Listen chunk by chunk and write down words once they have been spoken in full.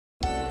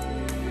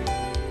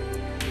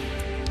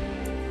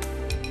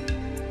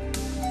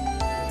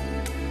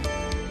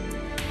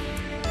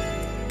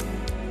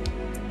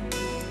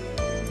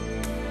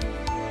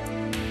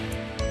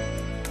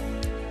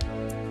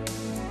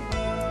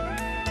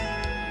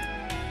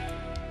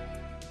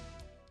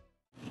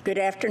Good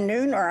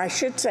afternoon, or I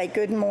should say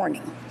good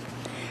morning,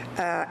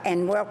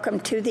 and welcome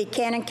to the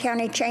Cannon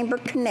County Chamber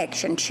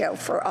Connection Show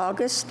for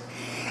August.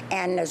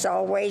 And as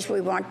always,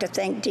 we want to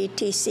thank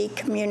DTC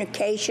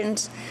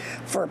Communications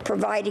for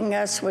providing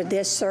us with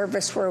this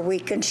service where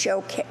we can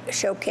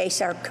showcase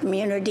our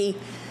community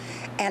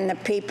and the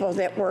people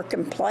that work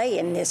and play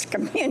in this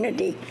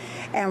community.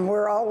 And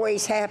we're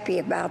always happy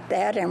about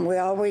that, and we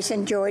always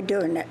enjoy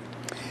doing it.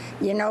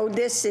 You know,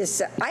 this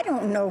is, I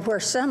don't know where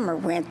summer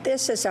went.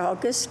 This is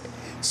August.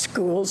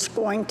 School's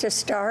going to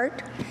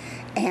start.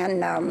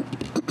 And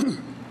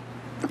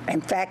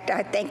in fact,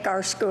 I think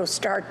our school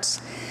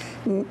starts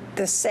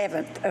the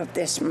 7th of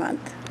this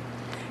month.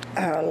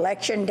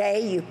 Election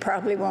Day, you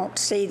probably won't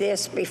see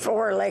this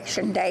before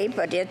Election Day,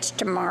 but it's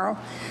tomorrow.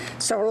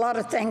 So a lot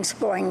of things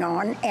going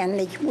on. And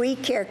the We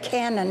Care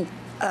Cannon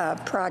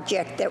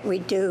project that we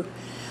do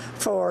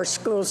for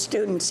school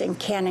students in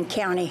Cannon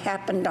County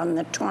happened on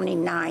the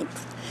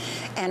 29th.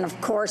 And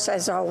of course,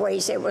 as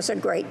always, it was a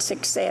great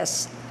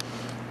success.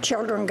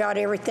 Children got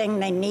everything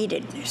they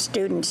needed,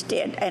 students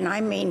did, and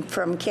I mean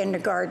from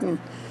kindergarten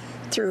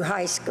through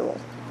high school.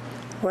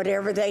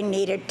 Whatever they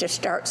needed to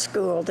start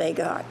school, they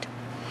got.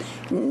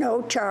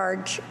 No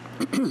charge.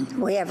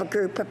 We have a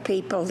group of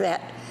people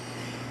that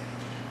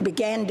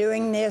began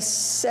doing this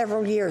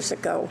several years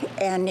ago,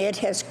 and it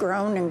has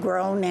grown and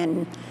grown,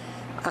 and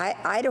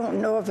I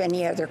don't know of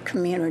any other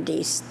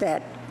communities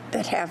that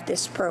have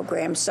this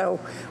program, so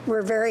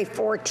we're very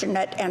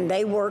fortunate, and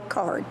they work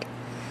hard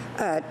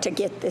to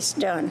get this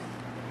done.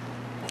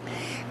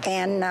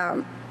 And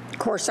of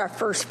course, our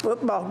first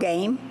football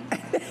game,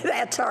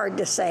 that's hard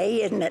to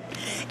say, isn't it,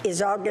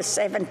 is August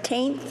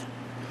 17th.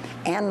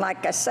 And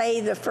like I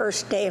say, the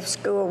first day of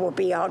school will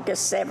be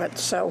August 7th.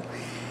 So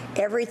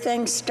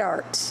everything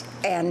starts,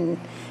 and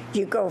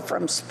you go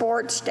from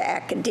sports to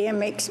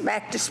academics,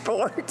 back to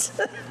sports.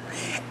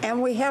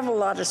 And we have a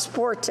lot of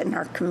sports in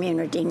our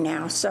community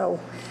now, so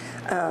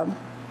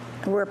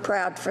we're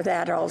proud for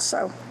that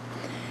also.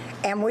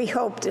 And we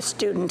hope the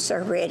students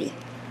are ready.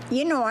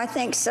 You know, I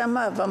think some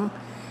of them,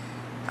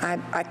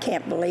 I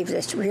can't believe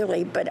this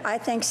really, but I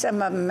think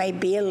some of them may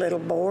be a little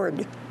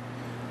bored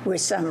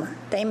with summer.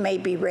 They may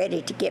be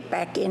ready to get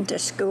back into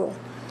school,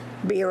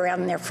 be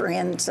around their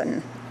friends,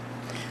 and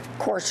of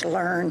course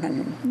learn,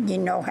 and you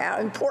know how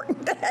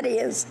important that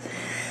is.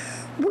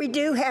 We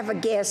do have a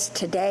guest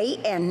today,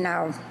 and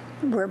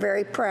we're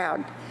very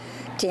proud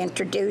to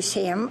introduce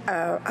him.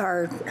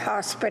 Our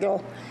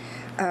hospital,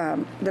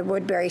 the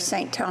Woodbury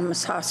St.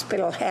 Thomas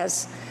Hospital,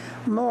 has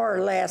more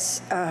or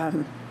less, I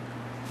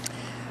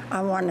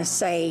want to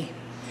say,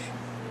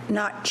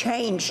 not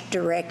changed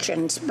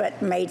directions,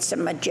 but made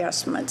some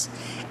adjustments.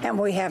 And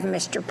we have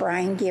Mr.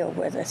 Brian Gill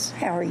with us.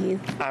 How are you?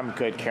 I'm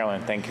good,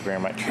 Carolyn. Thank you very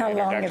much. How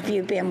long have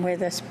you been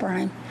with us,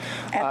 Brian,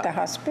 at the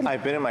hospital?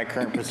 I've been in my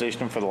current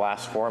position for the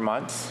last 4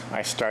 months.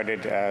 I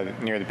started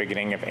near the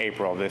beginning of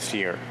April this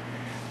year.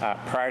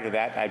 Prior to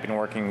that, I'd been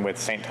working with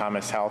St.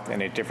 Thomas Health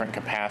in a different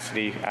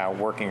capacity,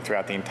 working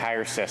throughout the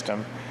entire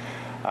system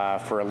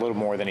for a little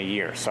more than a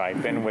year. So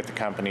I've been with the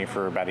company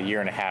for about a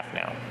year and a half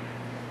now.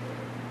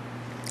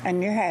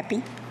 And you're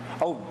happy?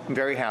 Oh, I'm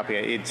very happy.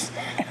 It's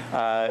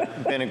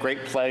been a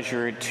great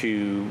pleasure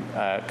to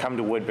come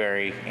to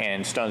Woodbury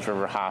and Stones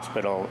River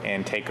Hospital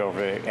and take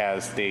over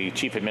as the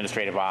Chief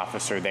Administrative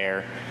Officer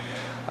there.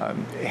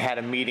 Had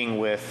a meeting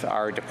with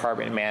our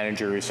department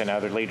managers and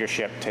other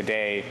leadership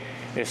today,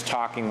 is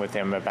talking with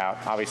them about,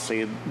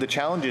 obviously, the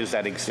challenges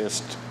that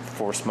exist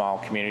for small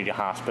community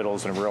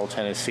hospitals in rural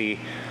Tennessee,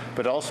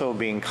 but also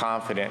being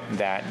confident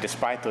that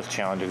despite those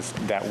challenges,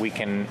 that we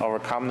can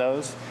overcome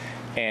those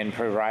and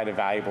provide a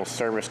valuable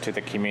service to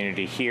the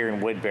community here in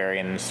Woodbury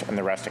and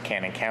the rest of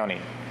Cannon County.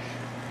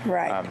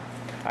 Right.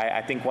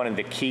 I think one of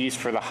the keys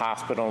for the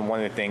hospital, and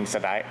one of the things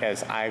that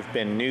as I've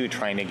been new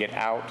trying to get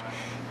out,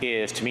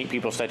 is to meet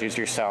people such as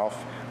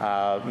yourself,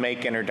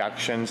 make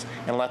introductions,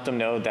 and let them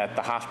know that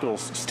the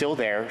hospital's still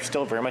there,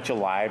 still very much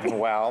alive and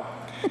well,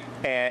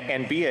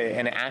 and be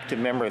an active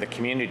member of the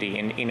community.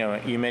 And you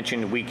know, you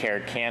mentioned We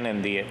Care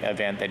Cannon, the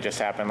event that just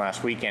happened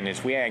last weekend.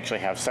 Is we actually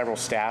have several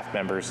staff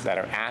members that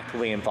are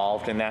actively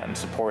involved in that and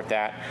support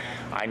that.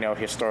 I know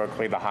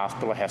historically the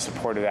hospital has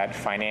supported that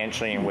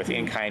financially and with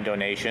in-kind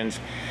donations,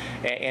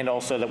 and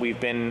also that we've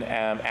been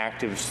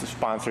active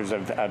sponsors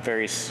of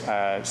various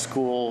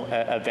school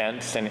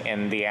events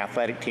and the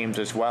athletic teams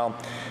as well,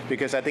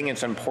 because I think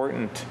it's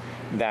important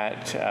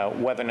that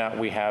whether or not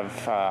we have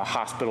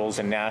hospitals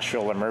in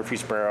Nashville or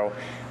Murfreesboro,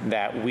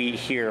 that we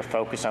here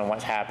focus on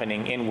what's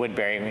happening in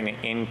Woodbury and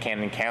in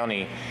Cannon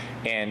County,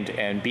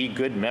 and be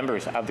good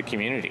members of the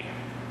community.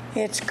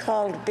 It's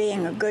called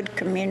being a good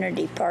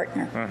community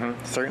partner.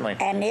 Mm-hmm, certainly.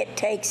 And it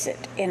takes it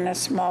in a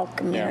small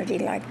community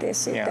like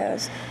this, it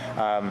does.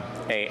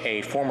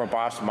 A former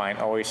boss of mine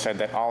always said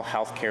that all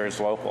healthcare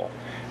is local.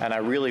 And I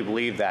really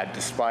believe that,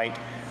 despite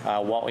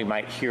what we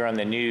might hear on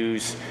the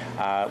news,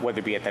 whether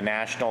it be at the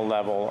national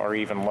level or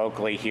even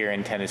locally here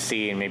in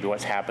Tennessee and maybe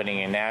what's happening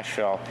in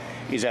Nashville,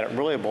 is that it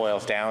really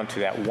boils down to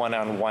that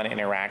one-on-one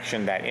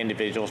interaction that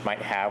individuals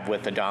might have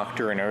with the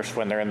doctor or nurse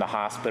when they're in the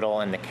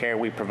hospital, and the care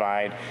we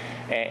provide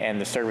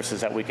and the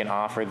services that we can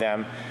offer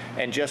them,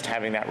 and just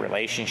having that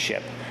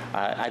relationship.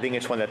 I think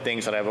it's one of the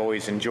things that I've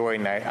always enjoyed,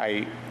 and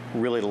I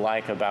really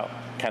like about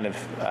kind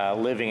of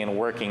living and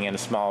working in a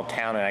small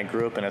town, and I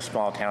grew up in a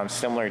small town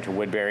similar to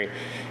Woodbury,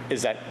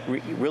 is that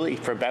really,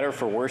 for better or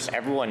for worse,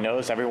 everyone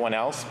knows everyone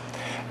else.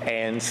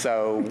 And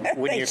so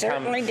when you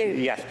certainly do.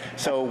 Yes.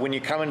 So when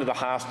you come into the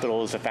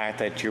hospital, is the fact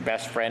that your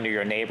best friend or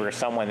your neighbor or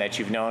someone that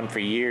you've known for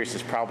years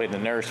is probably the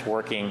nurse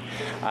working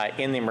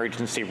in the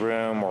emergency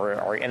room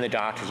or in the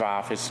doctor's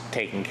office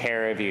taking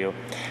care of you.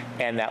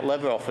 And that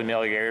level of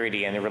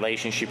familiarity and the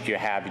relationship you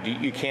have,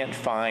 you can't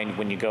find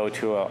when you go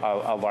to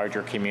a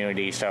larger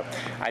community. So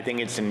I think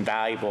it's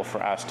invaluable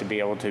for us to be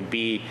able to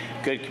be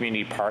good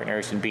community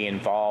partners and be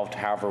involved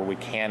however we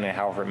can and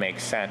however it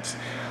makes sense.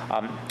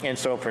 And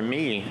so for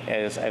me,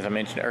 as I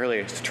mentioned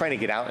earlier, it's trying to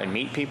get out and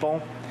meet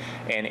people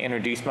and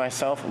introduce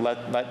myself,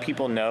 let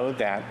people know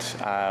that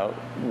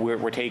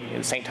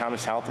St.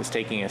 Thomas Health is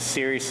taking a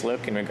serious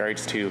look in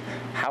regards to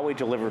how we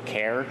deliver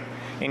care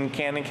in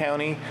Camden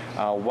County.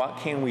 What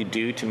can we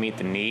do to meet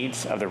the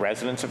needs of the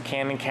residents of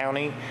Camden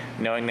County,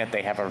 knowing that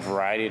they have a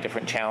variety of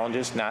different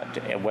challenges,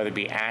 whether it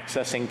be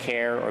accessing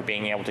care or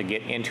being able to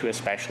get into a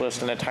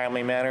specialist in a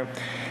timely manner,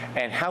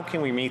 and how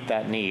can we meet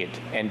that need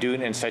and do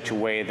it in such a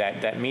way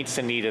that meets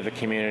the need of the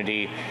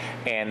community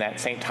and that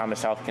St.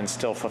 Thomas Health can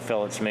still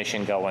fulfill its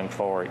mission going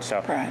forward.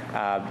 So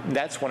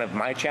that's one of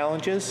my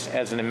challenges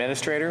as an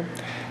administrator.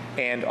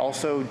 And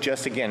also,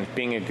 just again,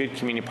 being a good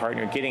community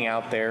partner, getting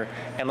out there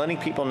and letting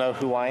people know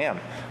who I am.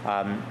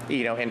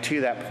 And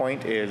to that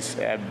point is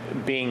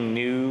being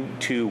new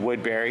to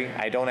Woodbury.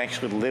 I don't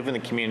actually live in the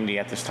community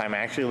at this time. I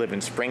actually live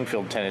in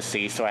Springfield,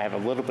 Tennessee, so I have a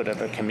little bit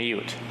of a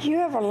commute. You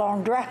have a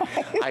long drive.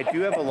 I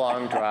do have a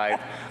long drive.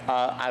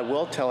 I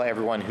will tell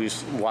everyone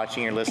who's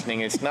watching or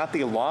listening, it's not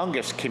the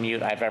longest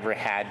commute I've ever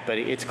had, but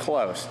it's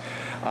close.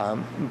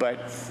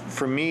 But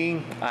for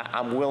me,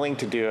 I'm willing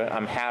to do it.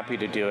 I'm happy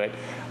to do it.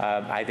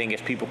 I think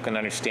as people can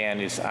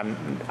understand is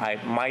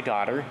my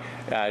daughter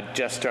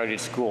just started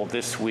school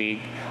this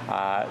week,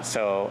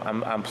 so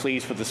I'm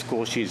pleased with the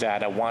school she's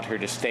at. I want her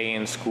to stay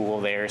in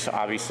school there. So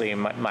obviously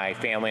my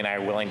family and I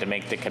are willing to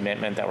make the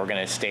commitment that we're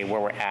going to stay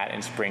where we're at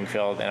in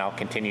Springfield, and I'll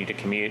continue to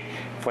commute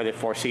for the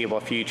foreseeable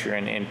future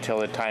and until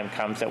the time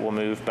comes that we'll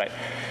move. But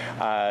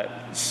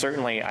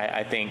certainly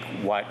I think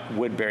what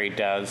Woodbury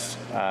does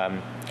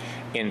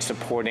in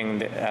supporting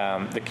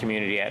the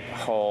community at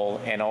whole,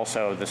 and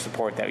also the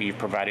support that you've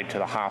provided to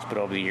the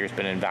hospital over the years, has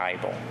been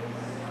invaluable.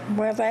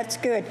 Well, that's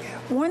good.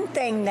 One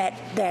thing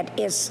that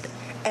is,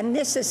 and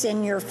this is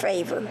in your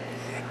favor,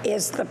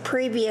 is the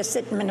previous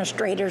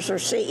administrators or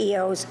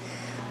CEOs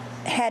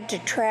had to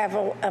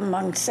travel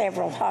among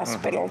several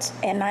hospitals.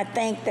 And I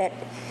think that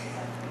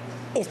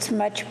it's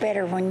much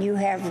better when you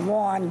have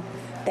one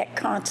that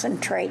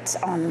concentrates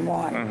on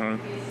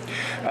one.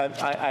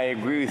 I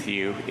agree with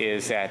you,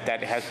 is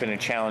that has been a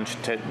challenge,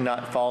 to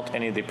not fault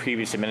any of the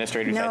previous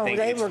administrators. No, I think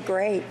they were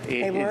great.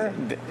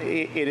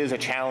 It is a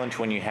challenge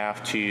when you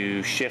have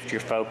to shift your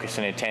focus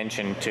and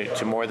attention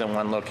to more than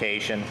one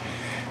location.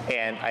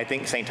 And I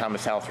think St.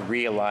 Thomas Health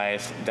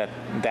realized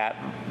that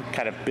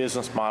kind of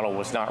business model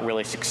was not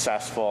really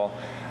successful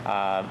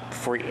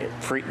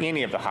for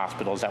any of the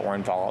hospitals that were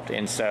involved.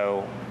 And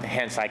so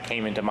hence I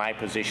came into my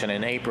position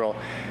in April.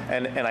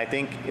 And I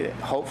think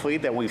hopefully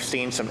that we've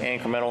seen some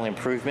incremental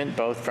improvement,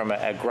 both from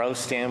a growth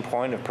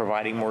standpoint of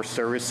providing more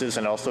services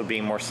and also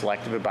being more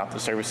selective about the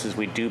services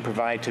we do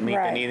provide to meet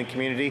the need in the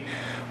community.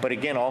 But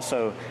again,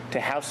 also to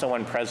have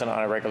someone present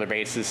on a regular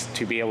basis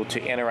to be able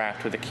to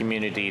interact with the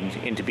community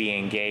and to be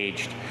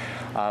engaged.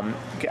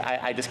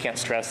 I just can't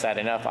stress that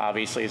enough,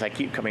 obviously, as I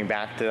keep coming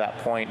back to that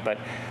point, but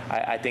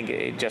I think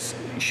it just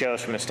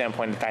shows from the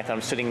standpoint of the fact that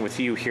I'm sitting with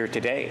you here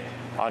today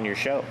on your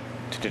show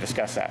to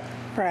discuss that.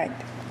 Right.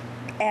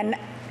 And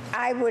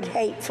I would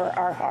hate for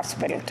our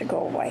hospital to go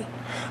away.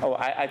 Oh,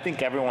 I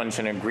think everyone's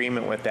in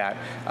agreement with that.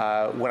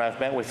 When I've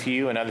met with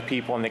you and other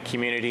people in the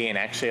community, and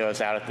actually I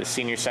was out at the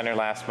senior center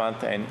last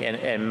month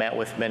and met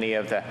with many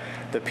of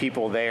the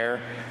people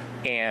there,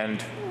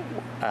 and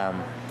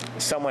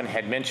someone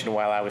had mentioned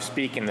while I was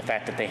speaking the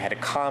fact that they had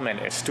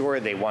a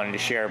story they wanted to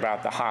share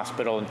about the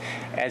hospital. And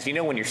as you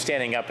know, when you're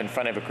standing up in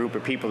front of a group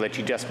of people that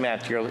you just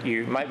met,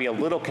 you might be a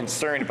little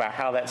concerned about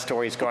how that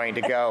story is going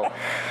to go.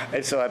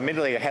 And so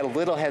admittedly, I had a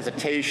little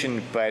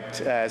hesitation, but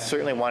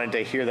certainly wanted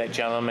to hear that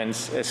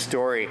gentleman's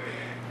story.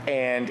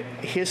 And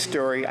his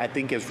story, I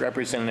think, is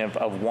representative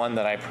of one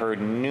that I've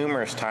heard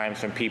numerous times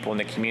from people in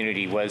the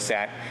community, was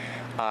that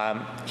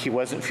he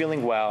wasn't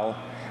feeling well,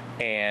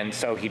 And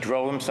so he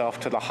drove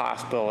himself to the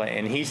hospital,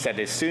 and he said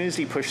as soon as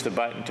he pushed the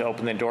button to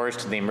open the doors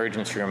to the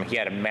emergency room, he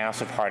had a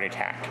massive heart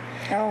attack.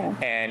 Oh.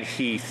 And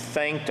he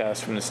thanked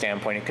us from the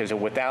standpoint, because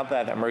without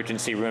that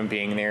emergency room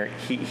being there,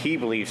 he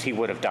believes he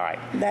would have died.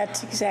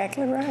 That's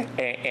exactly right.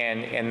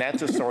 And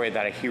that's a story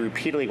that I hear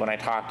repeatedly when I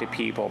talk to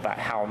people about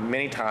how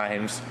many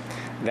times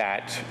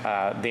that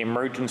the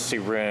emergency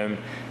room,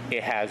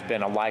 it has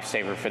been a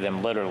lifesaver for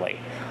them, literally.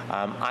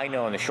 I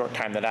know in the short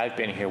time that I've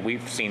been here,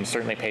 we've seen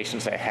certainly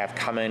patients that have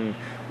come in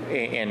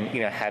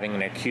having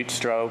an acute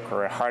stroke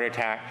or a heart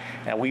attack,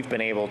 and we've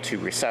been able to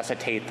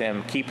resuscitate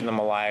them, keep them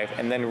alive,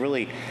 and then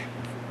really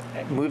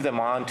move them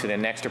on to the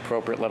next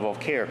appropriate level of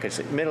care. Because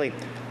admittedly,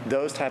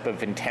 those type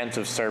of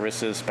intensive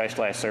services,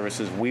 specialized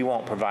services, we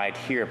won't provide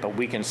here, but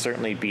we can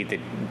certainly be the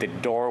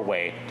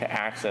doorway to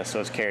access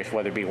those cares,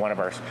 whether it be one of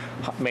our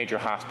major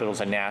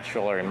hospitals in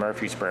Nashville or in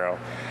Murfreesboro.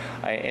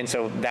 And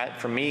so that,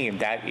 for me,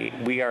 that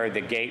we are the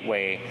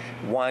gateway,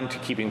 one, to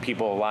keeping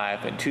people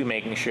alive, and two,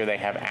 making sure they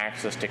have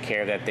access to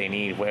care that they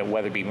need,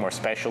 whether it be more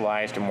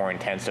specialized or more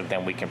intensive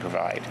than we can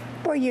provide.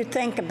 Well, you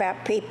think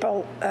about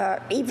people,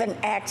 even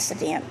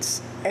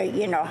accidents,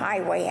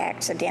 highway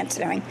accidents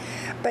and everything,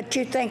 but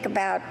you think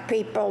about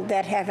people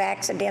that have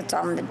accidents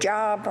on the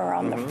job or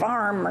on the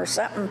farm or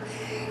something.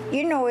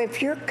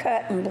 If you're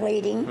cut and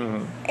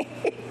bleeding,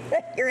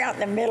 you're out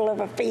in the middle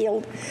of a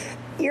field,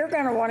 you're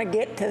going to want to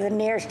get to the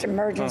nearest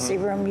emergency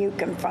room you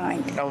can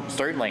find. Oh,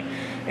 certainly.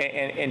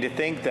 And to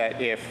think that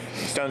if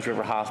Stones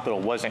River Hospital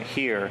wasn't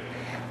here,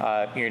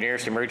 your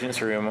nearest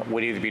emergency room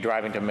would either be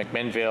driving to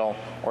McMinnville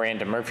or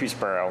into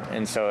Murfreesboro,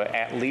 and so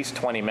at least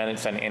 20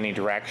 minutes in any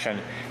direction.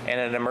 And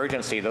in an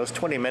emergency, those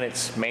 20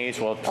 minutes may as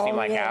well seem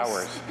like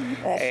hours.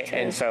 That's true.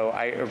 And so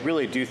I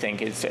really do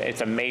think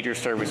it's a major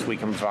service we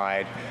can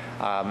provide,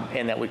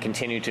 and that we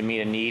continue to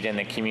meet a need in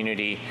the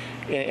community.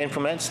 And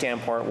from that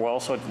standpoint, we're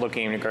also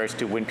looking in regards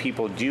to when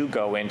people do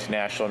go into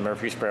Nashville and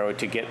Murfreesboro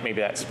to get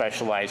maybe that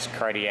specialized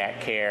cardiac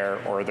care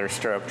or their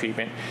stroke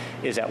treatment,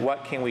 is that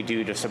what can we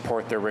do to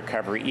support their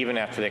recovery even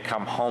after they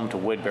come home to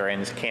Woodbury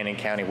in Cannon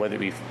County, whether it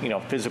be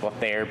physical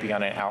therapy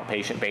on an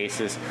outpatient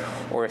basis,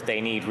 or if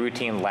they need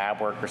routine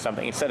lab work or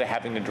something, instead of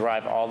having to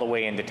drive all the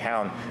way into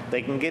town,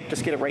 they can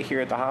just get it right here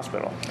at the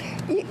hospital.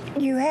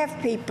 You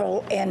have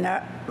people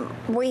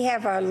we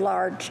have a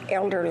large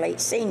elderly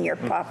senior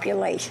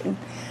population.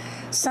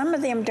 Some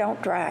of them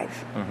don't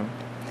drive.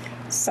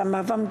 Some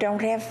of them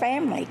don't have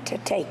family to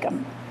take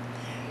them.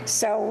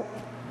 So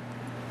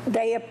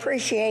they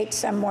appreciate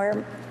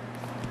somewhere.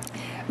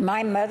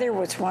 My mother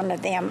was one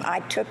of them.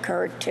 I took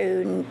her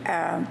to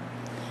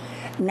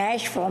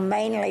Nashville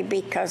mainly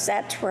because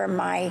that's where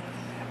my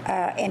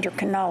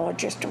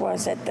endocrinologist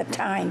was at the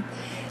time.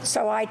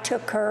 So I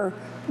took her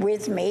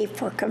with me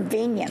for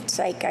convenience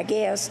sake, I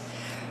guess.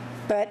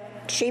 But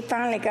she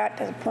finally got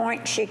to the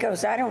point, she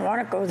goes, I don't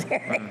want to go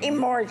there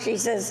anymore. She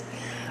says,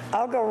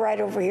 I'll go right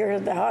over here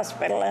to the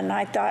hospital. And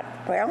I thought,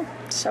 well,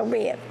 so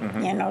be it.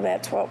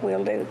 That's what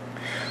we'll do.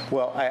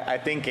 Well, I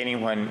think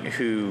anyone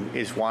who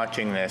is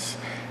watching this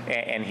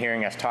and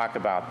hearing us talk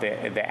about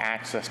the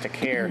access to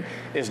care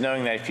is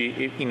knowing that if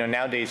you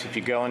nowadays, if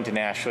you go into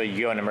Nashville,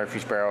 you go into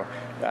Murfreesboro,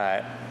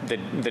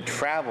 the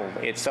travel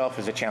itself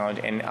is a challenge,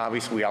 and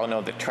obviously we all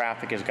know that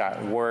traffic has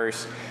gotten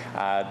worse.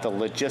 The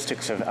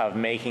logistics of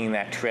making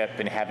that trip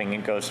and having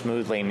it go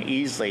smoothly and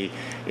easily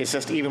is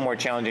just even more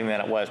challenging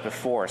than it was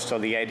before. So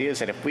the idea is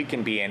that if we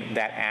can be in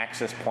that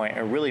access point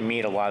and really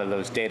meet a lot of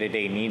those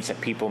day-to-day needs that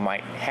people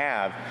might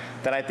have,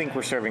 then I think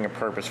we're serving a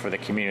purpose for the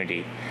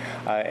community.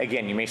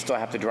 Again, you may still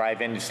have to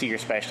drive in to see your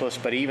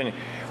specialist, but even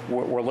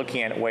we're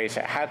looking at ways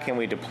that how can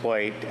we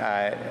deploy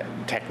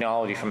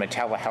technology from a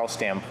telehealth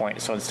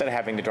standpoint. So instead of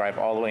having to drive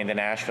all the way into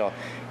Nashville,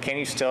 can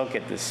you still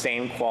get the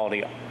same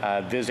quality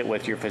visit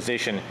with your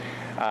physician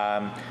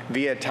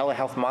via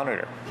telehealth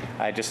monitor?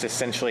 Just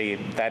essentially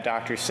that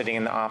doctor's sitting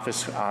in the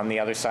office on the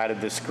other side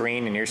of the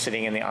screen, and you're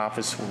sitting in the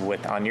office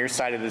on your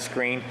side of the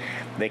screen.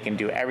 They can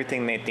do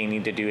everything that they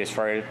need to do as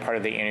far as part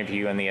of the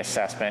interview and the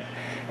assessment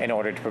in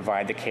order to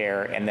provide the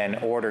care, and then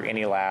order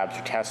any labs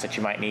or tests that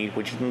you might need,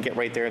 which you can get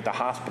right there at the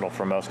hospital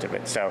for most of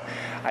it. So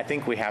I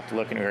think we have to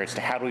look in regards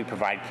to how do we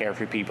provide care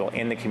for people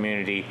in the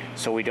community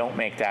so we don't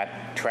make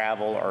that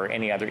travel or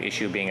any other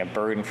issue being a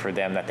burden for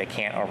them that they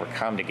can't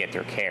overcome to get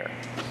their care.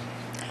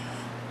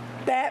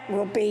 That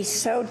will be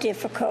so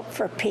difficult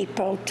for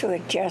people to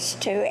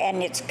adjust to,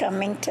 and it's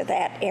coming to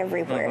that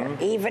everywhere.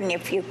 Even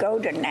if you go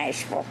to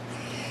Nashville,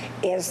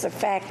 is the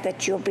fact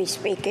that you'll be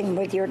speaking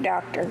with your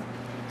doctor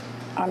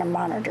on a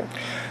monitor.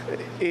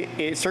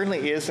 It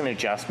certainly is an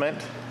adjustment,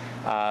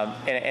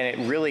 and it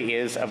really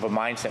is of a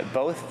mindset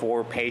both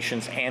for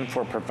patients and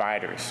for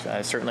providers.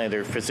 Certainly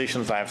there are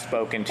physicians I've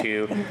spoken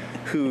to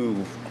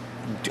who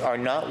are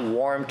not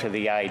warm to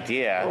the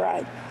idea,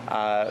 right.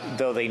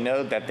 Though they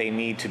know that they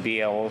need to be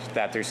able,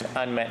 that there's an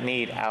unmet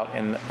need out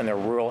in the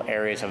rural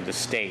areas of the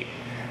state.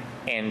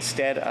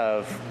 Instead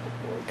of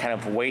kind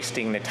of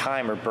wasting the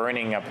time or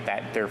burning up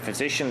their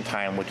physician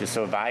time, which is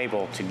so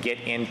valuable to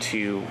get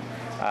into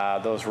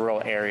those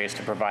rural areas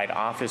to provide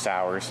office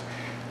hours,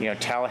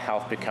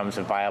 telehealth becomes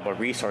a viable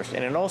resource,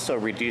 and it also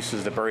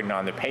reduces the burden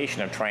on the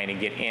patient of trying to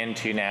get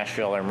into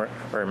Nashville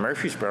or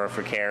Murfreesboro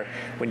for care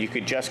when you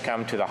could just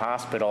come to the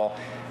hospital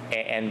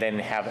and then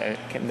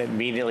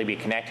immediately be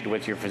connected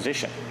with your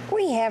physician.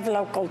 We have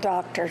local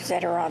doctors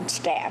that are on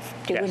staff,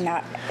 do we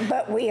not?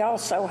 But we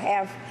also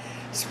have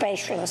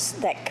specialists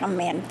that come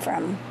in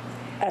from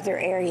other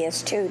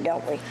areas too,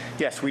 don't we?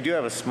 Yes, we do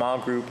have a small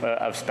group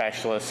of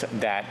specialists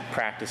that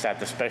practice at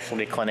the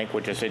specialty clinic,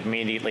 which is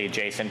immediately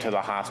adjacent to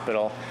the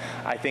hospital.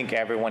 I think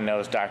everyone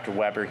knows Dr.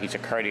 Weber. He's a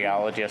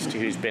cardiologist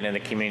who's been in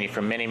the community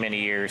for many, many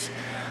years.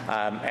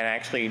 And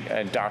actually,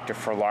 Dr.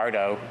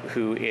 Ferlardo,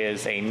 who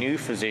is a new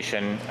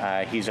physician,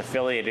 he's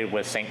affiliated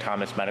with St.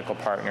 Thomas Medical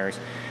Partners.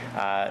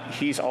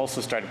 He's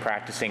also started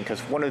practicing,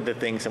 because one of the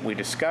things that we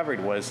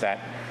discovered was that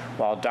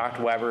while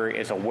Dr. Weber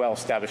is a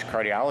well-established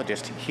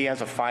cardiologist, he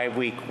has a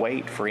 5-week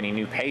wait for any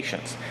new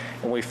patients.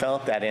 And we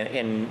felt that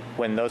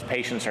when those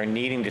patients are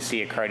needing to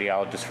see a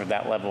cardiologist for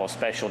that level of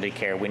specialty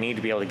care, we need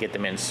to be able to get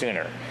them in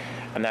sooner.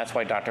 And that's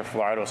why Dr.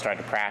 Ferlardo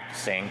started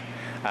practicing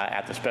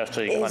at the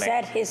specialty clinic. Is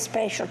that his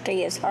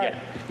specialty, is heart?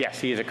 Yes,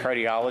 he is a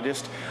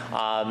cardiologist.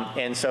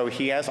 And so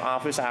he has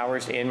office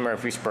hours in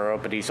Murfreesboro,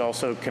 but he's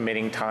also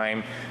committing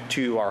time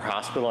to our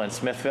hospital in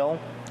Smithville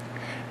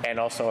and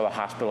also the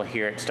hospital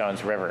here at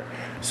Stones River.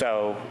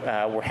 So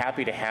we're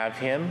happy to have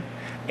him.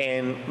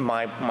 And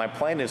my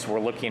plan is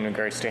we're looking in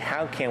regards to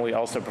how can we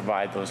also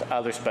provide those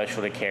other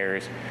specialty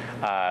cares,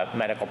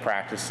 medical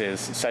practices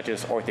such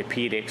as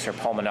orthopedics or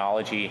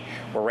pulmonology,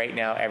 where right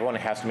now everyone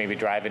has to maybe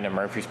drive into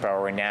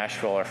Murfreesboro or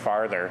Nashville or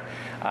farther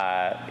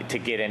to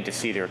get in to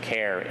see their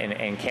care.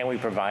 And can we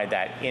provide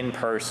that in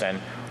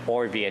person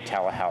or via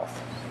telehealth?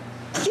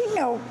 Do you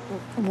know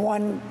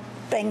one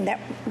thing that,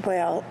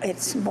 well,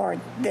 it's more,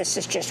 this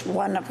is just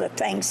one of the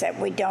things that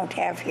we don't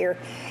have here,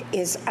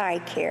 is eye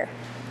care.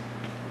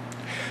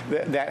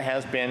 That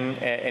has been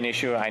an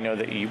issue I know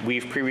that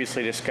we've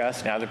previously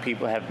discussed, and other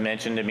people have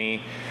mentioned to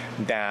me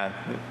that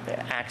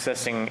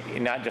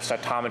accessing not just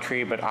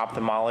optometry but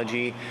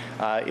ophthalmology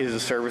is a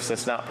service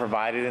that's not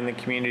provided in the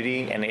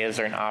community, and is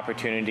there an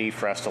opportunity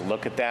for us to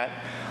look at that?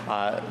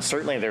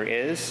 Certainly there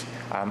is.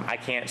 I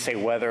can't say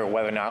whether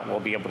or not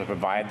we'll be able to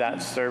provide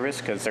that service,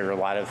 because there are a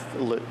lot of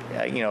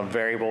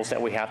variables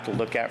that we have to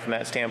look at from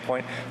that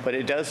standpoint, but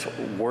it does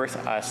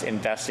worth us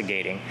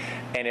investigating.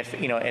 And if,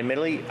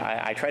 admittedly,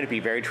 I try to be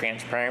very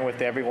transparent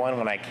with everyone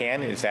when I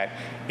can, is that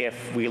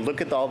if we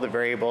look at all the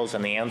variables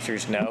and the answer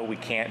is no, we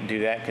can't do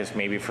that because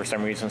maybe for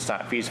some reason it's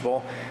not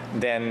feasible,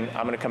 then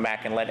I'm going to come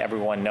back and let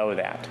everyone know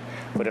that.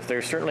 But if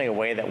there's certainly a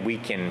way that we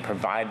can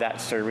provide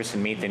that service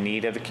and meet the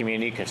need of the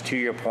community, because to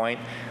your point,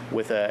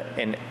 with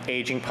an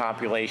aging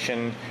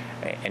population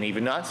and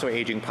even not so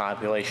aging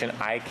population,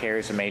 eye care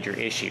is a major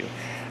issue,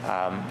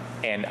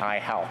 and eye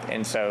health.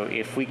 And so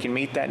if we can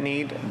meet that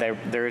need,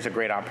 there is a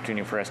great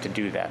opportunity for us to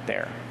do that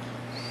there.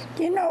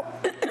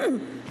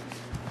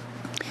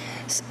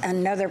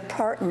 Another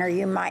partner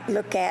you might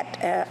look at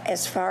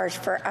as far as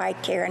for eye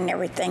care and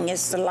everything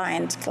is the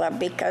Lions Club,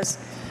 because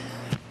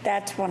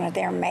that's one of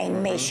their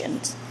main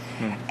missions.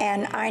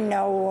 And I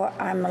know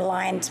I'm a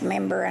Lions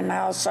member, and I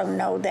also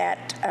know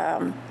that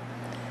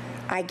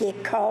I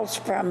get calls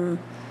from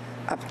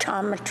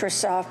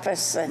optometrist's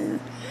office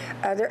and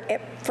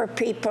for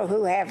people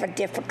who have a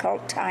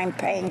difficult time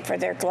paying for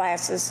their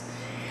glasses.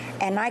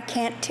 And I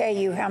can't tell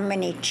you how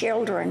many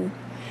children,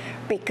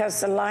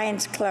 because the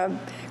Lions Club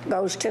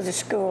goes to the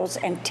schools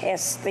and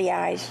tests the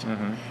eyes,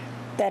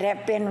 that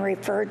have been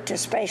referred to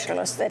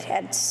specialists that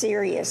had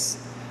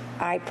serious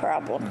eye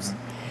problems.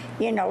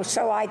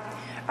 So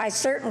I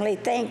certainly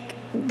think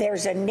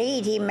there's a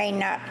need. He may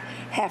not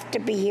have to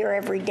be here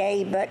every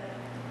day, but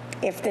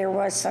if there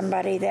was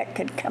somebody that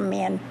could come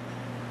in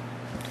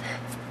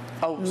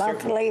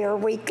monthly or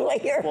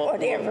weekly or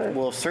whatever.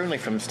 Well, certainly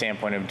from the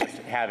standpoint of just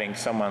having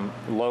someone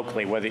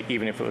locally,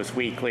 even if it was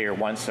weekly or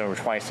once or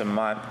twice a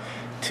month,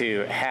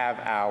 to have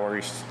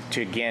hours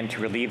to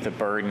relieve the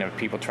burden of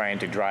people trying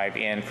to drive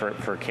in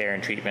for care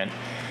and treatment,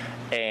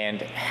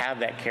 and have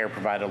that care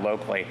provided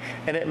locally.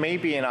 And it may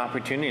be an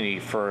opportunity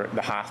for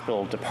the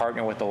hospital to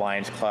partner with the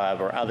Lions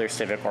Club or other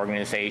civic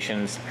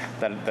organizations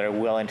that are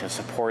willing to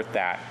support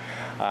that.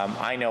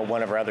 I know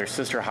one of our other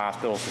sister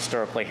hospitals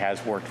historically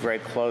has worked very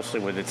closely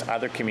with its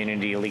other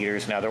community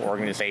leaders and other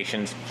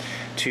organizations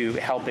to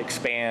help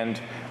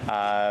expand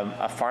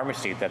a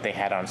pharmacy that they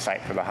had on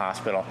site for the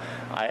hospital.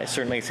 I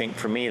certainly think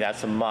for me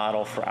that's a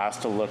model for us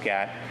to look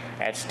at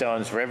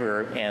Stones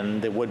River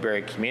and the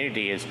Woodbury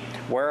community, is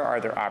where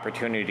are there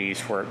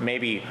opportunities where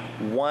maybe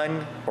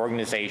one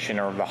organization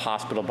or the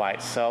hospital by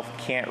itself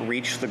can't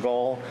reach the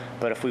goal,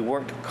 but if we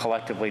work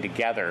collectively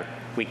together,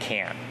 we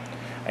can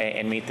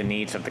and meet the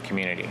needs of the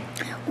community.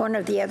 One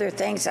of the other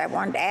things I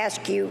wanted to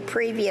ask you,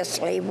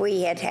 previously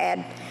we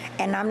had,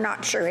 and I'm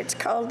not sure it's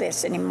called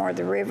this anymore,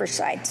 the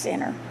Riverside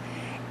Center.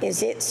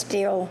 Is it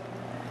still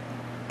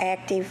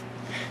active?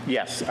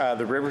 Yes,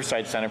 the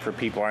Riverside Center, for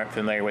people who aren't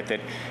familiar with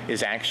it,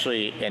 is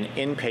actually an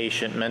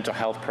inpatient mental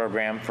health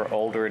program for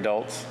older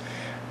adults.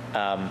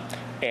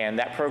 And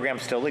that program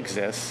still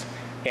exists.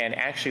 And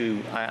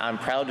actually, I'm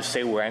proud to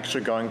say we're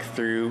actually going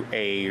through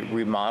a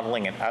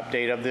remodeling and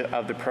update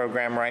of the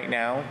program right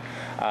now.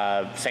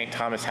 St.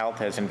 Thomas Health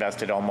has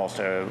invested almost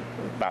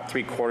about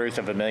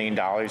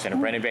 $750,000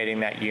 in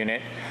renovating that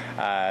unit.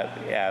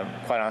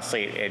 Quite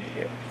honestly,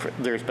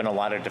 there's been a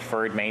lot of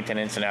deferred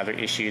maintenance and other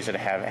issues that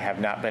have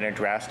not been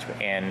addressed.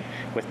 And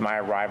with my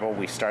arrival,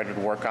 we started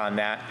work on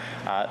that.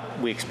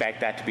 We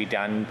expect that to be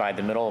done by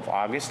the middle of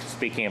August,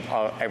 speaking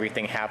of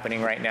everything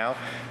happening right now.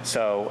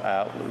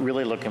 So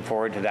really looking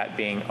forward to that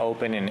being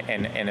open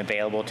and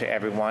available to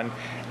everyone.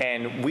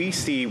 And we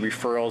see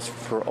referrals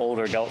for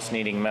older adults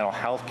needing mental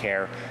health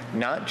care,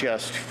 not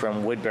just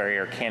from Woodbury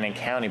or Cannon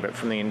County, but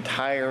from the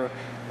entire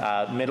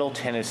Middle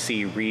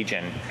Tennessee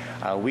region.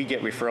 We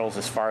get referrals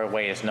as far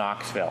away as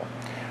Knoxville.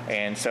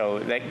 And so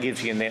that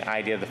gives you the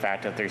idea of the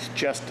fact that there's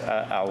just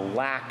a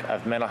lack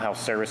of mental health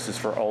services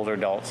for older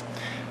adults.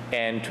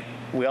 And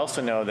we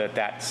also know that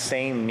that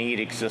same need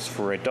exists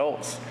for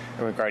adults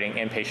regarding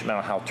inpatient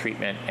mental health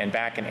treatment. And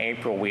back in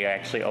April, we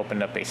actually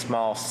opened up a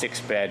small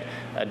 6-bed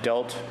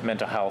adult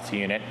mental health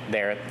unit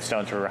there at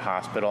Stones River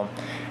Hospital.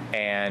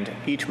 And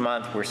each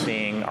month, we're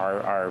seeing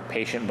our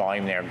patient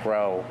volume there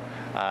grow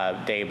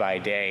day by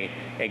day.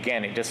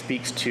 Again, it just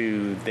speaks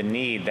to the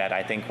need that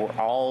I think we're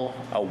all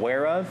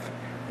aware of,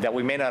 that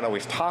we may not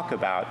always talk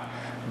about,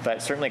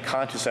 but certainly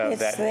conscious of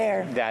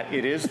that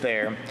it is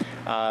there,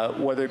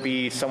 whether it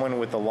be someone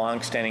with a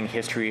long-standing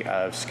history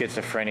of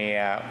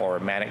schizophrenia or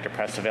manic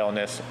depressive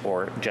illness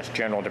or just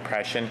general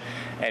depression,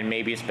 and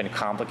maybe it's been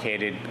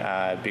complicated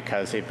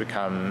because they've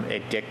become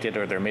addicted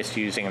or they're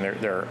misusing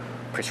their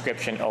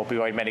prescription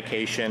opioid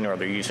medication, or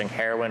they're using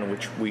heroin,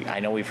 which I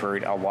know we've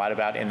heard a lot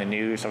about in the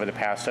news over the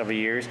past several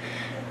years.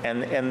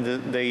 And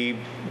the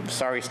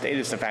sorry state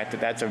is the fact that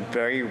that's a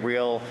very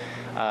real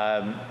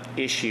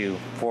issue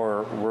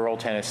for rural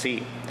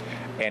Tennessee.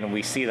 And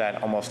we see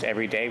that almost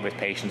every day with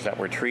patients that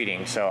we're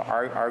treating. So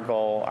our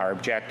goal, our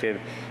objective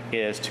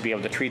is to be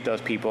able to treat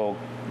those people,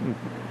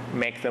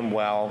 make them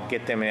well,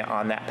 get them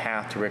on that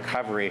path to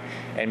recovery,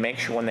 and make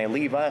sure when they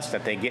leave us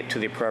that they get to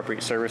the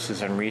appropriate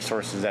services and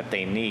resources that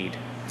they need.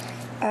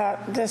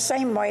 The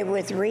same way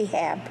with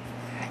rehab.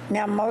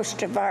 Now,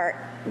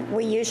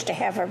 we used to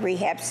have a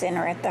rehab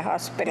center at the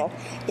hospital.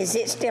 Is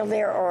it still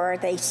there, or are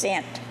they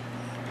sent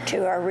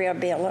to our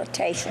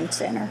rehabilitation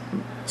center?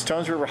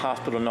 Stones River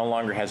Hospital no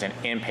longer has an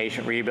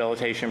inpatient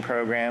rehabilitation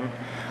program.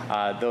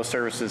 Those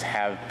services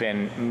have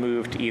been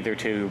moved either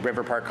to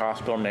River Park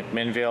Hospital in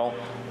McMinnville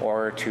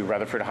or to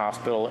Rutherford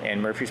Hospital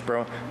in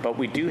Murfreesboro, but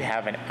we do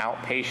have an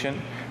outpatient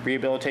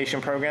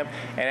rehabilitation program.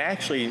 And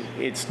actually,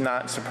 it's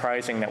not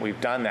surprising that we've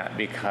done that,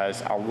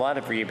 because a lot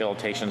of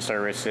rehabilitation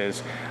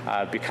services,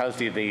 because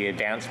of the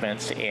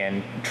advancements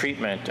in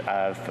treatment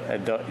of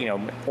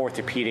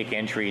orthopedic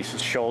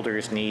injuries,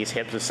 shoulders, knees,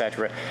 hips,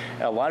 etc.,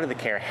 a lot of the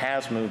care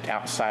has moved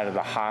outside of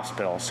the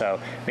hospital. So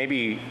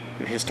maybe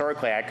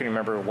historically, I can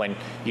remember when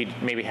you'd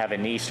maybe have a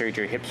knee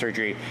surgery, hip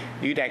surgery,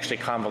 you'd actually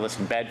convalesce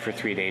in bed for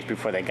 3 days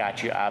before they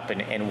got you up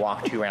and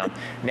walked you around.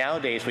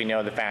 Nowadays, we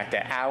know the fact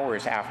that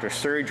hours after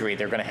surgery,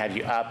 they're going to have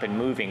you up and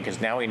moving, because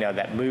now we know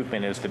that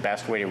movement is the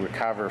best way to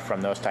recover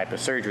from those type of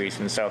surgeries.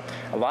 And so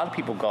a lot of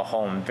people go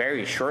home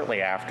very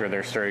shortly after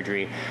their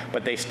surgery,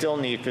 but they still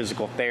need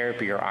physical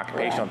therapy or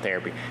occupational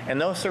therapy. And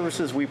those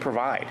services we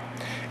provide.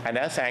 And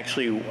that's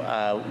actually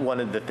one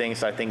of the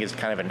things I think is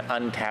kind of an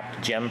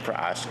untapped gem for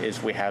us,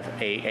 is we have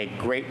a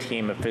great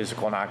team of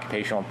physical and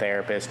occupational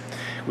therapists.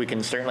 We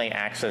can certainly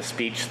access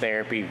speech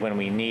therapy when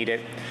we need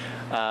it,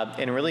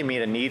 and really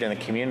meet a need in the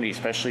community,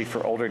 especially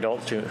for older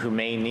adults who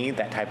may need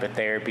that type of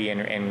therapy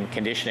and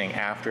conditioning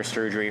after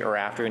surgery or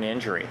after an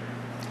injury.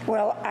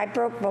 Well, I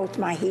broke both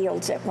my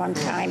heels at one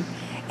time,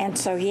 and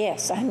so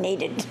yes, I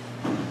needed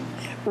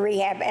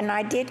rehab, and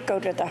I did go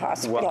to the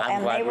hospital, well,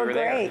 and they were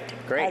great.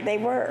 Great. They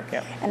were.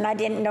 Yep. And I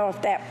didn't know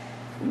if that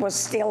was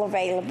still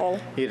available.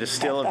 It is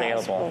still at the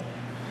available. hospital.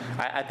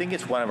 I think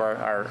it's one of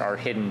our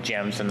hidden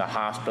gems in the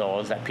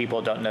hospital, is that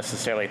people don't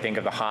necessarily think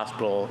of the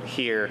hospital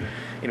here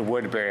in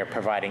Woodbury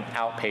providing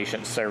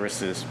outpatient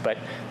services, but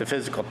the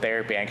physical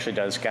therapy actually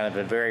does kind of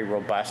a very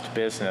robust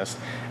business,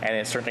 and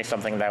it's certainly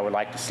something that I would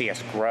like to see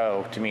us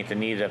grow to meet the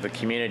needs of the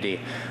community.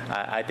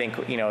 I think,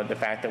 the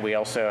fact that we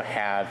also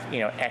have,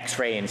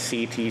 X-ray and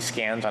CT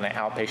scans on an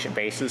outpatient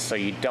basis, so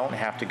you don't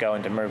have to go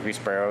into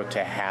Murfreesboro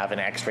to have an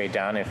X-ray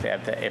done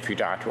if your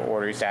doctor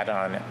orders that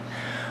on it.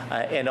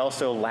 And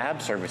also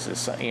lab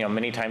services.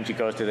 Many times you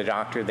go to the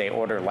doctor, they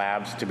order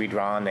labs to be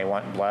drawn, they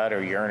want blood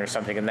or urine or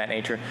something of that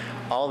nature.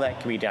 All that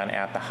can be done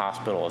at the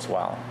hospital as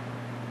well.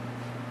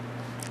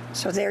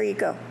 So there you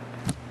go.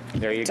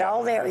 There you go. It's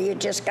all there. You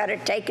just got to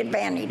take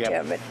advantage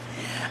of it.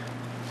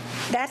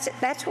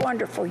 That's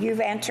wonderful. You've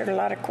answered a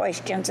lot of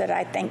questions that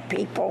I think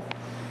people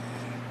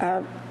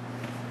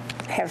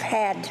have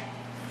had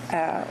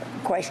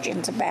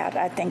questions about.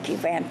 I think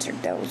you've answered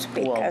those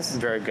because. Well,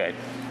 very good.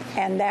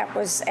 And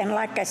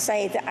like I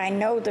say, I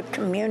know the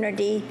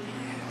community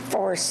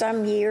for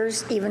some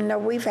years, even though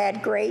we've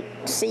had great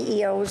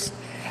CEOs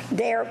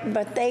there,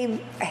 but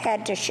they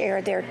had to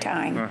share their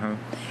time.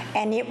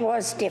 And it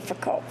was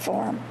difficult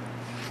for them.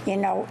 You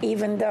know,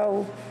 even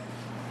though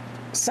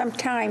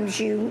sometimes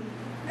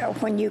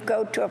when you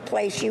go to a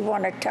place, you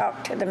want to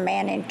talk to the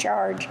man in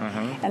charge,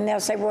 and they'll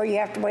say, well, you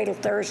have to wait till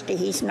Thursday.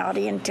 He's not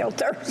in till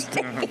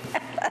Thursday.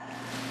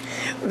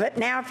 But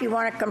now if you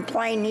want to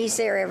complain, he's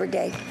there every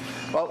day,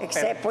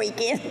 except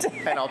weekends.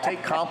 And I'll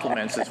take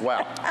compliments as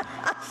well.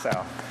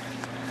 So.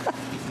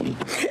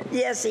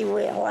 Yes, he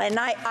will, and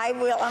I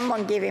will. I'm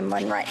going to give him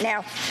one right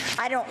now.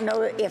 I don't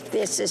know if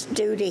this is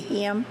due to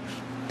him,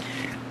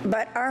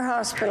 but our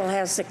hospital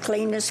has the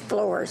cleanest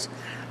floors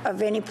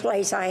of any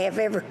place I have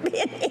ever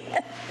been in.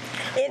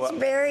 It's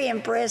very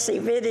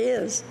impressive. It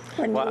is.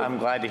 Well, I'm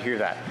glad to hear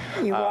that.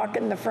 You walk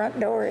in the front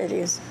door, it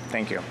is.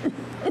 Thank you.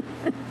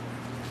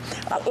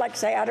 Like I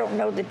say, I don't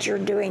know that you're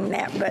doing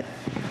that, but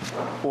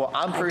well,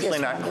 I'm personally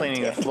not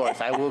cleaning the floors.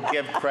 I will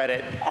give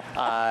credit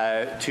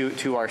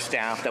to our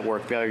staff that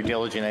work very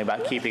diligently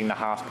about keeping the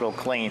hospital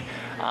clean.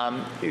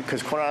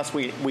 Because quite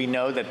honestly, we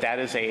know that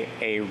is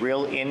a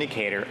real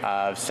indicator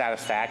of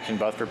satisfaction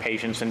both for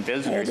patients and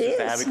visitors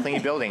to have a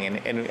clean building.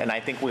 And I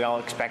think we all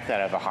expect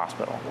that of a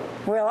hospital.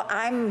 Well,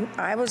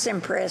 I was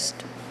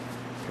impressed.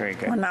 Very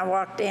good. When I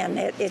walked in,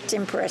 it's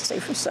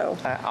impressive. So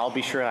I'll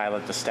be sure I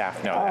let the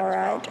staff know that. All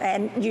right. As well.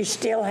 And you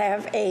still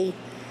have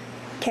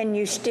can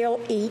you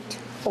still eat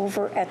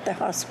over at the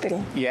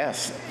hospital?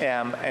 Yes,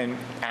 and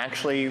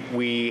actually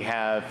we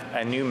have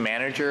a new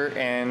manager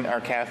in our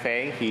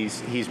cafe.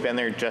 He's been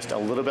there just a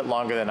little bit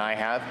longer than I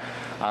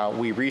have.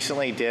 We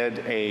recently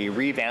did a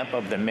revamp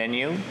of the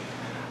menu.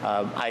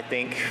 I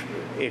think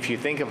if you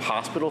think of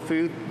hospital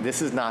food,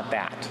 this is not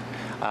that.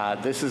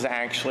 This is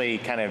actually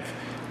kind of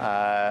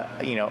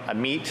a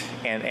meat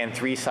and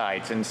 3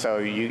 sides, and so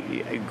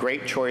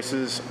great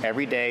choices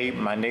every day,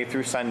 Monday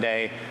through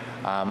Sunday.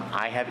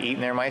 I have eaten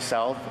there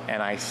myself,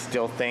 and I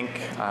still think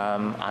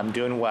I'm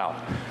doing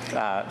well.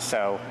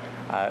 So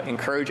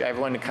encourage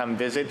everyone to come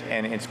visit,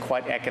 and it's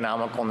quite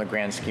economical in the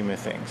grand scheme of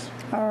things.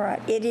 All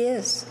right, it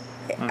is.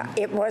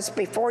 It was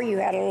before you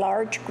had a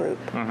large group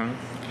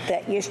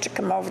that used to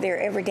come over there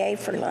every day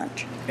for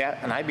lunch. Yeah,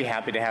 and I'd be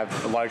happy to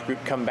have a large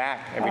group come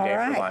back every day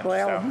for lunch.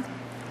 Well, so.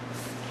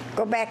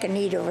 Go back and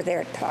eat over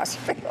there at the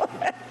hospital.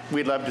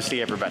 We'd love to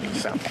see everybody.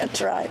 So.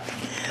 That's right.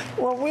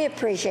 Well, we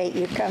appreciate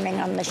you coming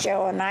on the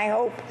show, and I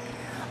hope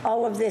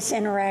all of this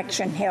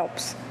interaction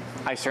helps.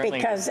 I certainly.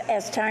 Because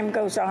as time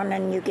goes on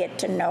and you get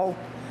to know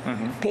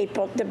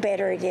people, the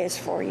better it is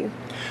for you.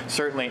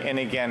 Certainly. And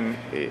again,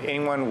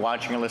 anyone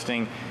watching or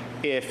listening,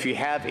 if you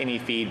have any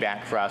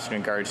feedback for us in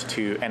regards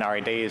to our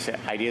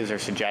ideas or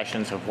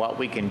suggestions of what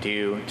we can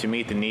do to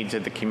meet the needs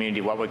of the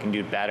community, what we can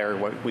do better,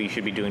 what we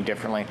should be doing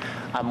differently,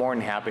 I'm more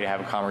than happy to have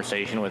a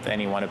conversation with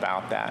anyone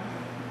about that.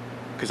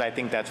 Because I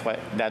think that's what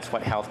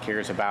healthcare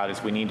is about,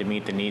 is we need to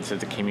meet the needs of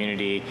the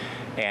community,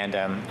 and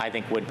I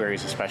think Woodbury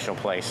is a special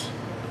place.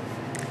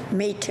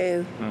 Me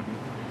too.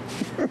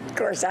 Of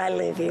course, I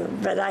live here,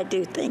 but I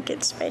do think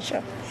it's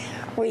special.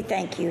 We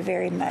thank you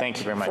very much. Thank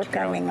you very much for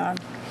coming on.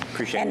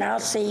 Appreciate it. And I'll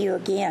see you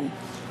again.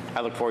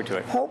 I look forward to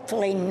it.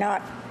 Hopefully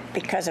not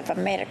because of a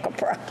medical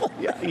problem.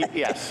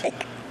 Yes.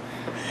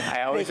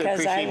 I always because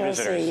appreciate I will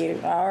visitors. See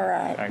you. All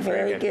right.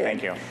 Very good.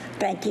 Thank you.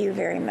 Thank you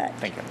very much.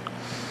 Thank you.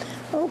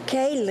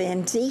 Okay,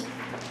 Lindsay.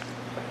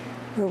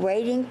 We're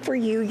waiting for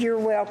you. You're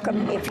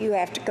welcome. If you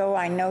have to go,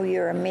 I know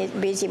you're a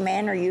busy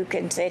man, or you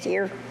can sit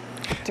here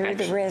through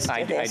the rest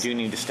of this. I do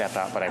need to step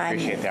out, but I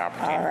appreciate the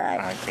opportunity. All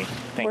right.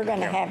 Thank We're you. going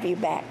to have you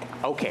back.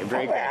 Okay,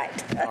 very good.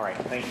 Right. All right.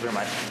 Thank you very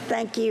much.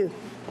 Thank you.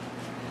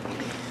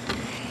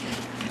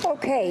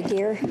 Okay,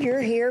 dear,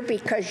 you're here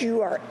because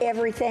you are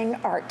Everything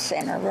Art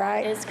Center,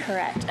 right? Is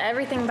correct.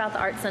 Everything about the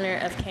Art Center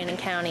of Cannon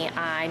County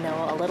I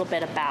know a little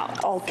bit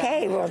about.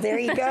 Okay, well, there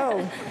you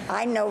go.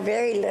 I know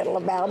very little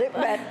about it,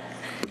 but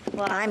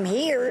I'm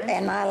here,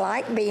 and I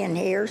like being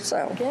here,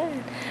 so.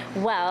 Good.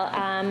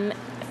 Well,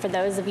 for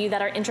those of you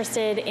that are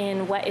interested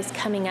in what is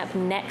coming up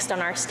next on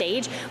our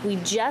stage, we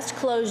just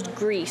closed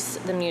Grease,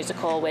 the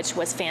musical, which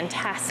was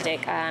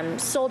fantastic.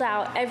 Sold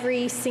out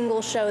every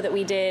single show that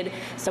we did,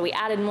 so we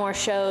added more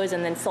shows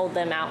and then sold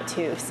them out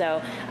too.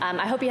 So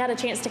I hope you had a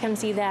chance to come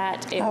see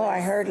that. I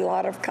heard a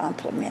lot of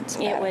compliments.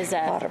 It was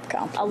a lot of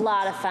compliments. A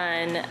lot of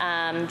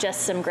fun,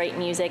 just some great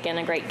music and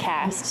a great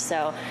cast,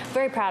 so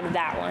very proud of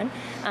that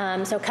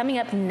one. So coming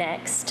up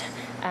next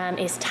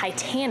is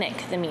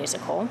Titanic, the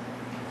musical.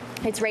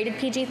 It's rated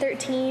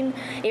PG-13.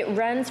 It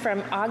runs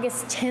from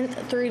August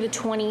 10th through the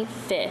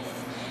 25th.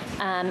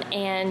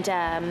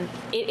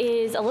 It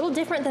is a little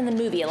different than the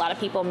movie. A lot of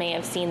people may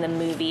have seen the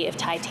movie of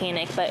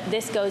Titanic, but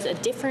this goes a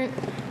different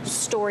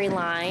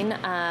storyline,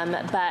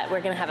 but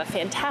we're going to have a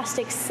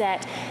fantastic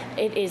set.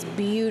 It is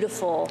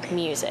beautiful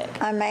music.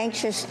 I'm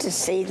anxious to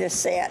see the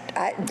set.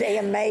 They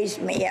amaze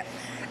me.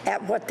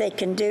 at what they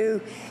can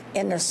do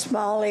in a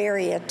small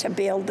area to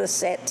build the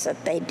sets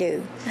that they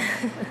do.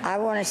 I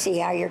want to see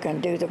how you're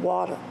going to do the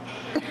water.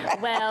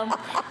 Well,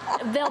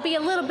 there'll be a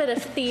little bit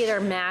of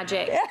theater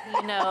magic,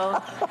 you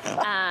know.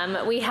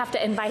 We have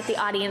to invite the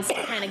audience to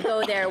kind of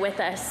go there with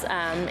us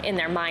in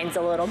their minds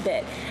a little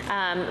bit.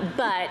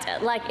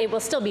 But like, it will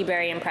still be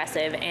very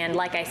impressive. And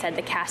like I said,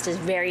 the cast is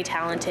very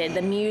talented.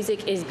 The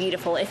music is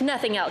beautiful. If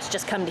nothing else,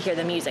 just come to hear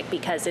the music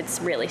because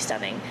it's really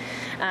stunning.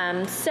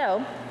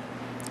 So,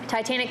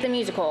 Titanic the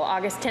Musical,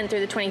 August 10th through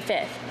the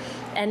 25th.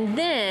 And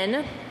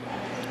then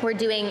we're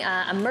doing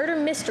a murder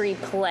mystery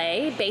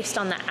play based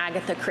on the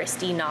Agatha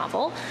Christie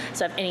novel.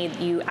 So if any of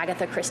you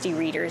Agatha Christie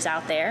readers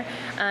out there,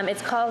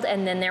 it's called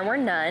And Then There Were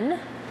None.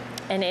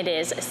 And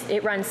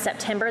it runs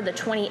September the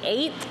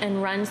 28th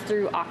and runs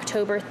through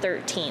October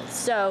 13th.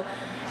 So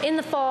in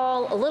the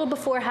fall, a little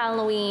before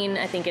Halloween,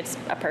 I think it's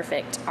a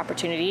perfect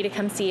opportunity to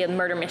come see a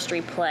murder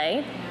mystery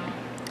play.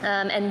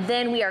 And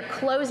then we are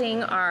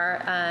closing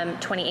our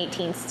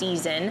 2018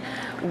 season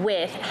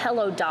with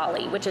Hello,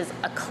 Dolly, which is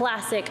a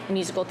classic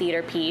musical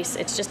theater piece.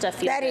 It's just a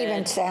feel-good. That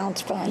even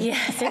sounds fun.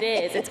 Yes, it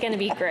is. It's going to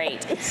be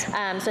great.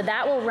 So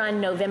that will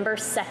run November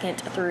 2nd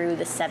through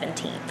the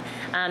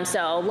 17th. So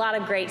a lot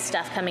of great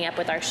stuff coming up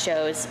with our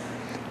shows.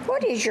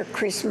 What is your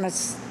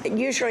Christmas?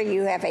 Usually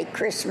you have a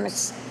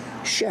Christmas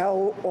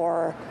show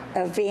or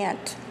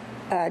event.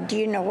 Do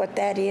you know what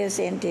that is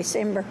in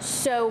December?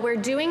 So we're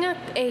doing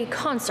a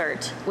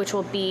concert, which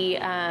will be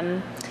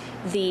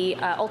the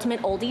Ultimate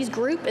Oldies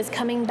group is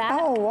coming back.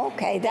 Oh,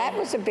 okay. That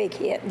was a big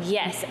hit.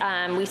 Yes,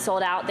 we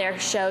sold out their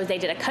shows. They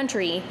did a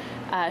country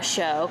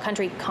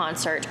country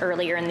concert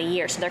earlier in the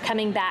year. So they're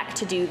coming back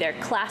to do their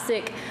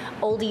classic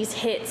oldies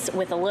hits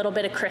with a little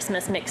bit of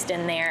Christmas mixed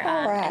in there.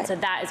 Right. And so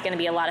that is going to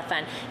be a lot of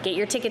fun. Get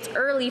your tickets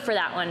early for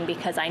that one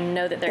because I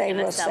know that they're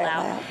going to sell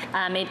out.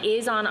 It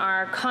is on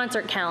our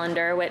concert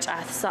calendar, which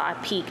I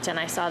peeked and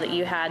I saw that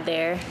you had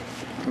there.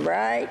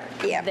 Right.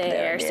 Yep,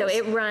 there. it So is.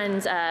 it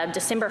runs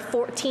December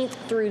 14th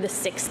through the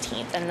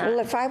 16th. And Well,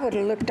 if I would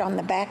have looked on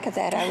the back of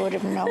that, I would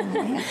have known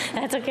when.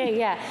 That's okay,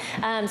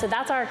 yeah. So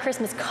that's our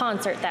Christmas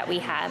concert that we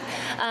have.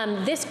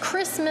 This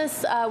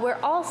Christmas, we're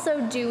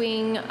also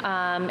doing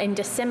in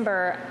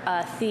December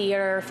a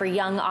theater for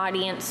young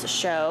audience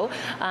show,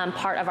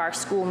 part of our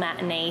school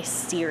matinee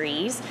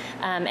series.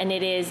 And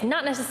it is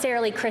not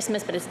necessarily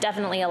Christmas, but it's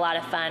definitely a lot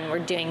of fun. We're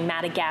doing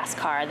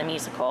Madagascar, the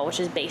musical, which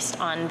is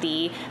based on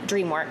the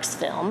DreamWorks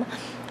film.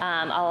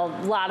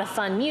 A lot of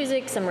fun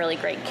music, some really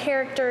great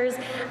characters,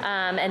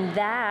 and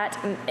that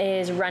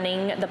is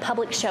running, the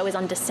public show is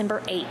on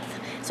December 8th.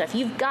 So if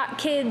you've got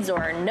kids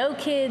or no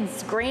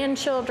kids,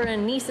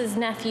 grandchildren, nieces,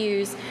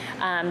 nephews,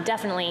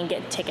 definitely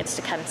get tickets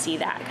to come see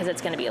that because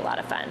it's going to be a lot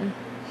of fun.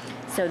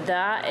 So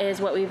that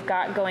is what we've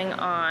got going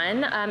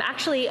on.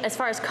 Actually, as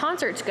far as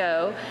concerts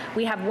go,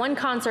 we have one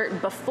concert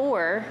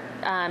before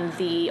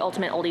the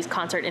Ultimate Oldies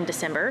concert in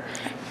December,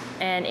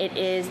 and it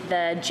is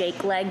the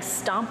Jake Leg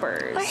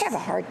Stompers. I have a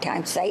hard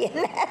time saying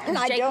that, and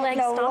I Jake don't Leg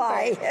know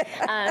Stompers.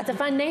 why. It's a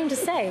fun name to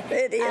say.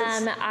 It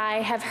is.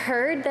 I have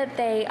heard that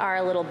they are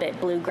a little bit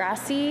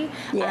bluegrassy,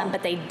 Yeah.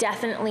 but they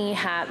definitely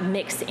have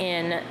mix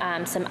in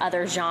some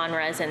other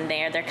genres in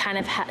there. They're kind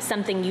of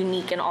something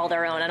unique and all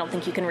their own. I don't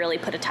think you can really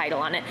put a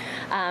title on it.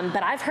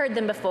 But I've heard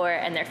them before,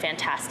 and they're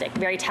fantastic.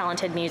 Very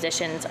talented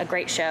musicians, a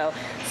great show.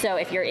 So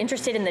if you're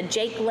interested in the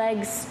Jake Leg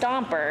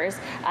Stompers,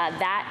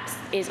 that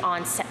is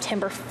on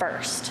September 1st.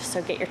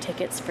 So get your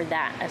tickets for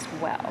that as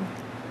well.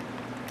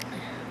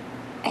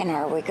 And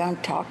are we going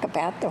to talk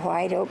about the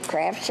White Oak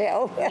Craft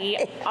Show? We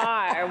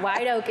are.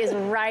 White Oak is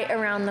right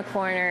around the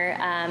corner.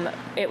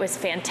 It was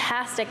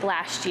fantastic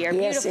last year.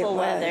 Yes, Beautiful it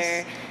was.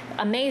 weather.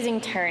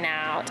 Amazing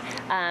turnout.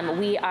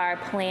 We are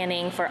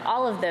planning for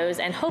all of those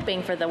and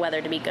hoping for the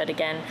weather to be good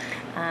again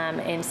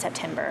in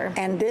September.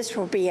 And this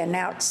will be an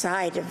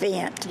outside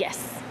event.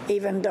 Yes.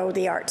 Even though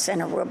the Art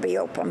Center will be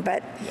open,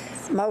 but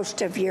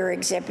most of your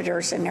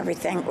exhibitors and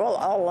everything, well,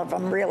 all of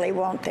them really,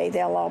 won't they?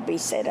 They'll all be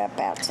set up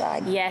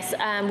outside. Yes,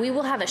 we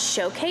will have a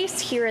showcase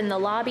here in the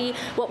lobby.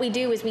 What we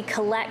do is we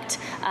collect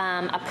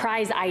a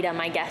prize item,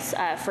 I guess,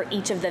 for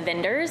each of the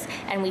vendors,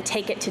 and we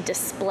take it to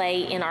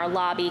display in our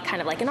lobby,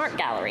 kind of like an art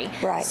gallery.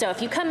 Right. So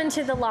if you come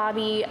into the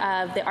lobby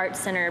of the Art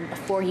Center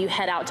before you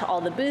head out to all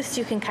the booths,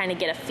 you can kind of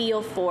get a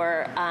feel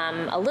for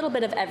a little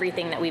bit of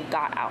everything that we've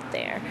got out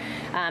there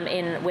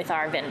with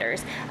our vendors.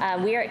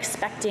 We are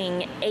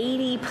expecting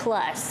 80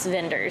 plus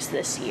vendors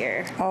this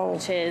year,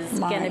 which is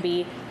going to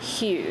be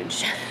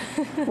huge.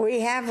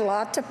 We have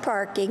lots of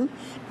parking.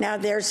 Now,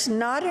 there's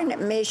not an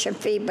admission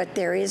fee, but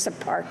there is a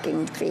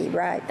parking fee,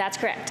 right? That's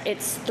correct.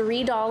 It's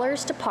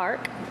 $3 to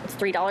park. It's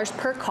 $3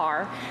 per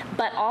car,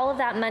 but all of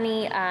that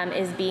money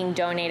is being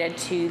donated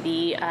to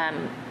the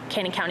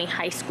Cannon County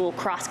High School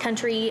cross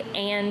country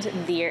and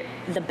the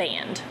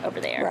band over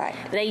there. Right.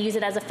 They use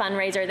it as a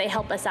fundraiser. They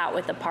help us out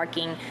with the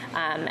parking,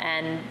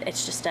 and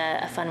it's just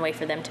a fun way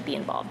for them to be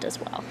involved as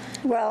well.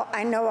 Well,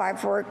 I know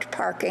I've worked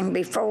parking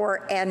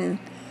before, and,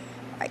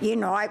 you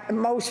know,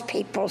 most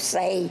people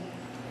say,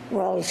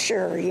 well,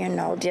 sure, you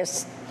know,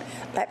 just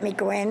let me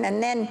go in.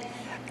 And then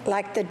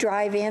like the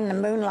drive-in, the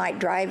Moonlight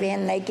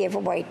Drive-In, they give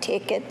away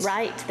tickets.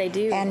 Right, they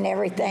do. And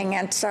everything.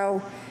 And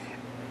so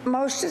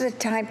most of the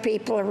time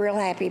people are real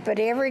happy, but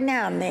every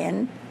now and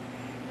then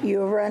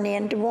you'll run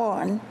into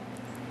one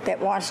that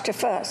wants to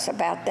fuss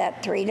about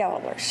that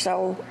 $3.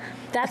 So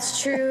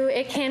That's true.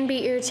 It can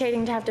be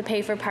irritating to have to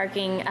pay for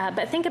parking,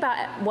 but think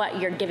about what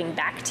you're giving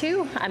back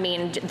to. I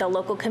mean, the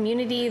local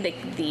community,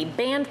 the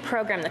band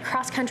program, the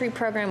cross-country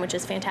program, which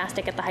is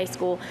fantastic at the high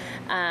school,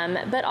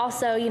 but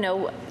also, you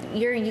know,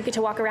 you get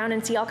to walk around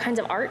and see all kinds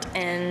of art.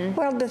 And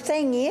well, the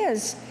thing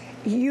is,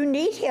 you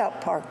need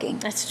help parking.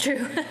 that's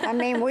true. I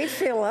mean, we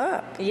fill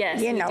up.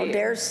 Yes, you we know, do.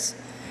 there's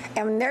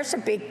a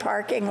big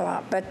parking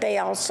lot, but they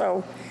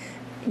also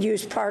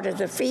use part of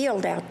the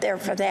field out there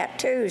for that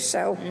too.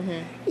 So,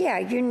 yeah,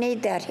 you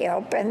need that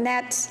help, and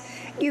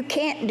you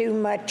can't do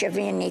much of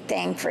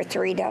anything for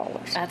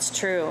 $3. That's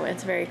true.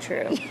 It's very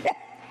true.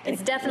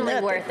 It's definitely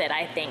Nothing. worth it,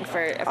 I think.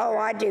 Oh,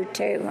 I do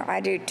too.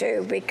 I do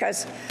too,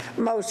 because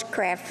most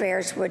craft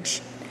fairs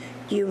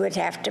you would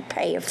have to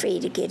pay a fee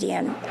to get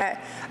in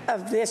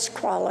of this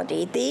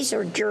quality. These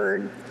are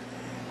juror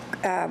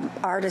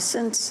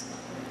artisans.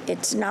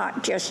 It's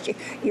not just,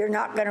 you're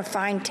not going to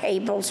find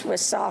tables with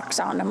socks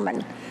on them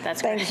and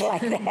That's things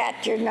correct. like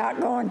that. You're not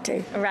going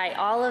to. Right.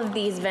 All of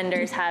these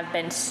vendors have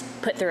been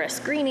put through a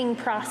screening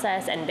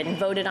process and been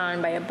voted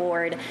on by a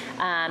board,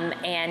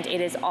 and it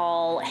is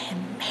all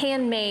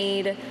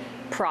handmade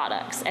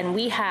products. And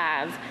we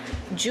have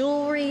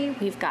jewelry,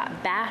 we've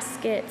got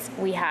baskets,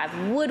 we have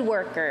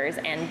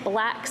woodworkers and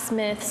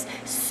blacksmiths,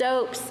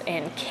 soaps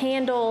and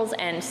candles,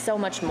 and so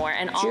much more.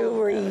 And all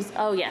Jewelry. Of those,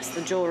 oh yes,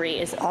 the jewelry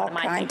is one All of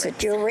my kinds favorites.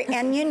 of jewelry.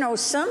 And you know,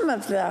 some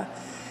of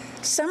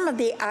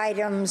the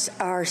items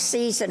are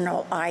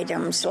seasonal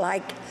items.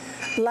 Like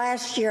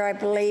last year, I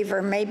believe,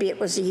 or maybe it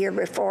was the year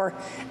before,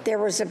 there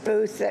was a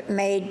booth that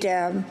made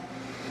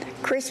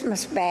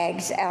Christmas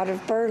bags out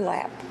of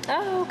burlap.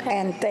 Oh, okay.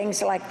 And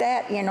things like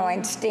that, you know,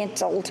 and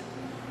stenciled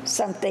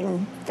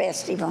something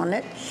festive on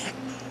it.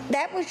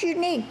 That was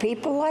unique.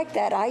 People like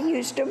that. I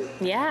used them.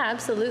 Yeah,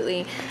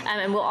 absolutely.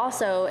 And we'll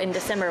also, in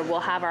December, we'll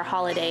have our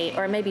holiday,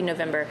 or maybe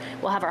November,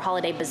 we'll have our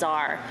holiday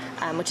bazaar,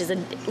 which is a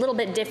little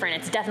bit different.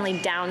 It's definitely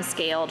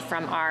downscaled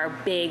from our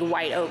big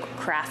White Oak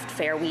Craft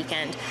Fair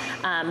weekend.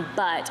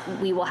 But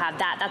we will have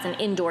that. That's an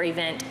indoor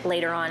event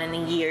later on in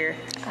the year.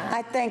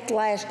 I think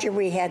last year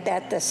we had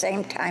that the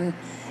same time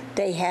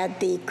they had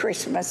the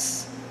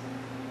Christmas,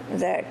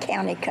 the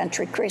County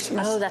Country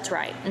Christmas. Oh, that's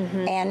right.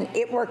 Mhm. And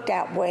it worked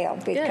out well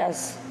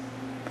because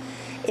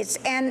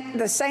and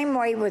the same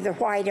way with the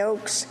White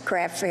Oaks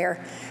Craft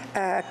Fair.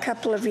 A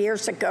couple of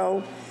years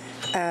ago,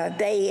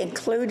 they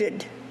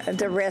included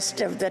the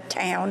rest of the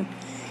town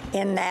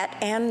in that,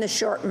 and the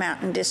Short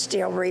Mountain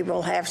Distillery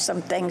will have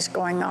some things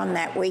going on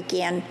that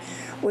weekend.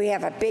 We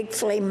have a big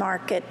flea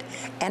market,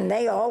 and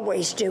they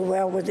always do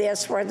well with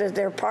this, whether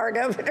they're part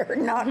of it or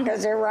not,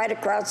 because they're right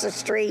across the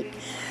street.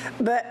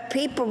 But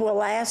people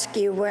will ask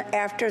you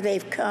after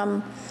they've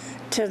come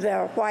to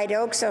the White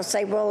Oaks, they'll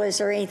say, well, is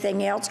there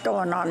anything else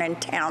going on in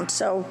town?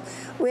 So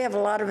we have a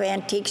lot of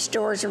antique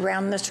stores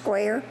around the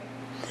square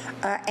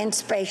and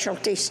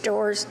specialty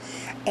stores,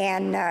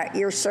 and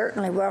you're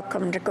certainly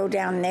welcome to go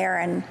down there.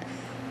 And,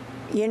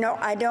 you know,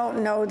 I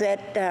don't know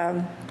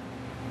that,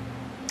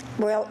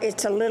 well,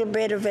 it's a little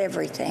bit of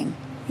everything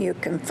you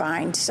can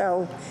find.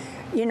 So,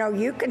 you know,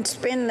 you can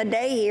spend the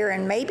day here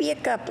and maybe a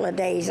couple of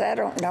days, I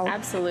don't know.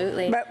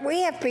 Absolutely. But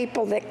we have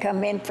people that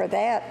come in for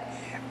that,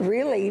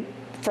 really,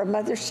 from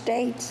other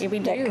states. Yeah, we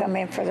that do. come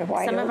in for the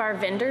White Some Oak. of our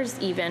vendors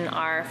even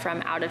are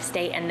from out of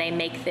state, and they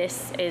make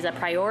this as a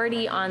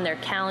priority on their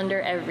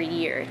calendar every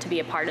year to be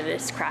a part of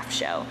this craft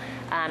show.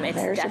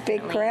 There's a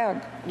big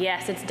crowd.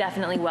 Yes, it's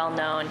definitely well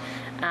known.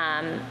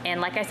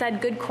 And like I said,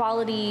 good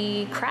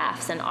quality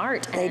crafts and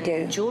art They and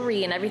do.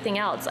 jewelry and everything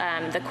else.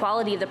 The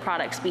quality of the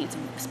product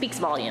speaks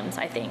volumes,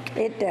 I think.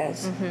 It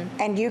does.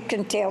 And you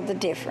can tell the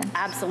difference.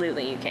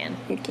 Absolutely, you can.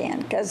 You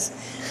can, because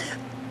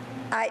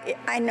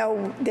I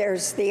know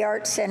the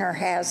Art Center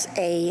has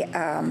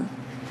an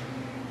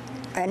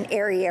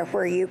area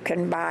where you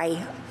can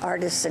buy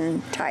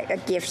artisan type, a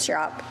gift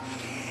shop.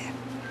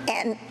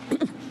 And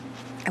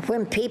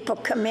when people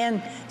come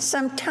in,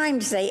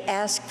 sometimes they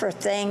ask for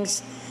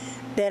things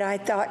that I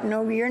thought,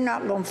 no, you're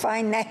not going to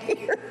find that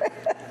here.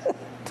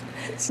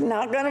 It's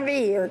not going to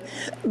be here.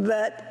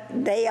 But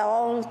they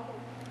all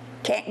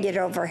can't get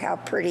over how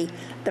pretty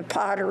the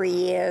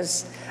pottery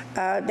is.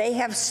 They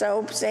have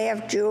soaps, they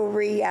have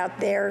jewelry out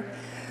there,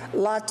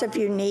 lots of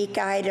unique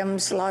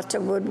items, lots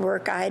of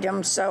woodwork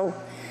items. So,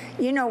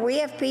 you know, we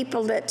have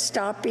people that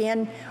stop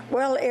in,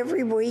 well,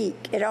 every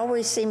week. It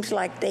always seems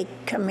like they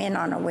come in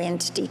on a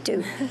Wednesday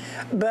too.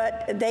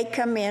 But they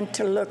come in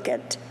to look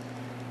at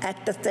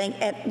the thing.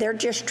 They're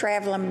just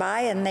traveling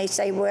by and they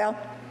say, well,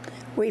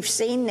 we've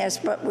seen this,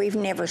 but we've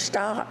never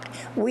stopped.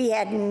 We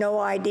had no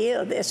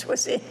idea this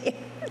was in here.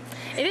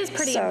 It is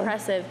pretty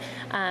impressive.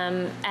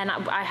 And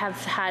I have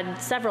had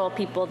several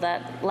people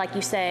that, like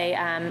you say,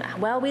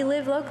 well, we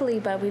live locally,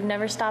 but we've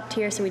never stopped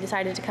here, so we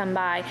decided to come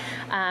by.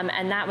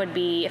 And that would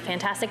be a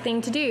fantastic thing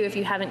to do if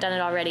you haven't done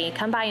it already.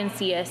 Come by and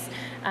see us.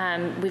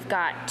 We've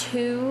got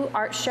 2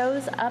 art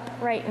shows up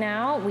right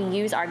now. We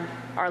use our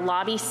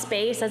lobby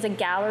space as a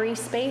gallery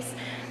space.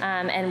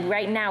 And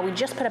right now, we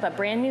just put up a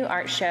brand new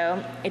art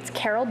show. It's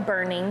Carol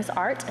Burning's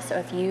art. So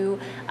if you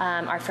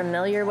are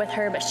familiar with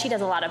her, but she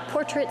does a lot of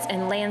portraits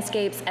and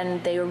landscapes,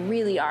 and they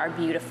really are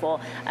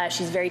beautiful.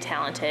 She's very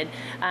talented.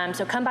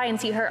 So come by and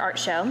see her art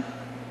show.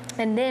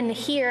 And then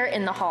here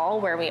in the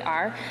hall where we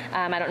are,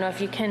 I don't know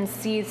if you can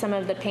see some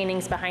of the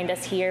paintings behind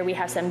us here. We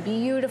have some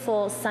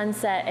beautiful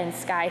sunset and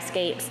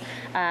skyscapes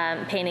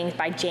paintings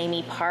by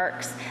Jamie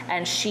Parks.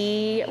 And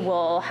she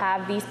will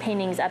have these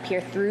paintings up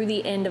here through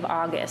the end of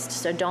August.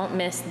 So don't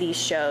miss these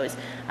shows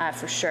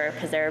for sure,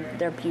 because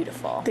they're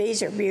beautiful.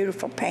 These are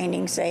beautiful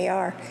paintings, they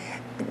are.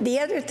 The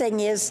other thing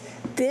is,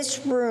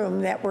 this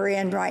room that we're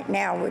in right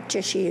now, which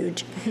is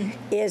huge,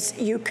 is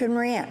you can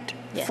rent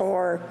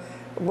for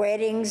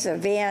weddings,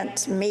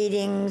 events,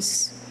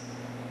 meetings,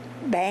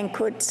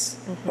 banquets,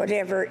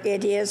 whatever.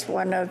 It is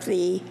one of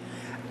the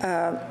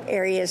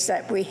areas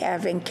that we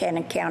have in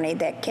Cannon County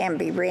that can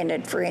be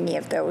rented for any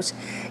of those.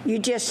 You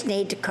just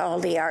need to call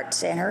the Art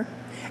Center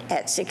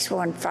at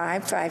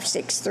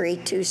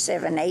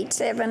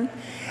 615-563-2787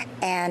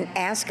 and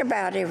ask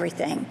about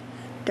everything.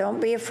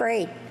 Don't be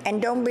afraid. And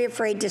don't be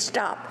afraid to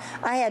stop.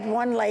 I had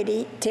one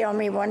lady tell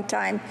me one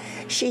time,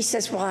 she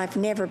says, well, I've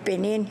never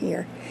been in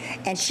here.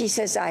 And she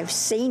says, I've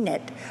seen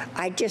it.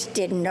 I just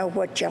didn't know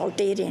what y'all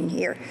did in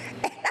here.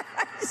 And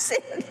I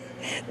said,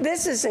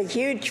 this is a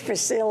huge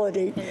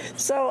facility.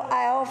 So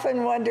I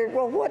often wondered,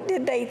 well, what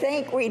did they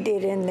think we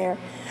did in there?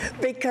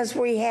 Because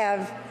we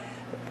have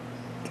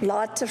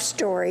lots of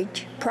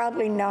storage,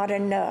 probably not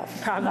enough.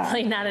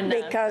 Probably not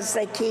enough. Because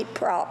they keep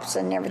props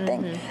and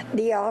everything.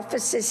 The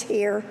office is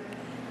here.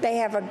 They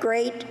have a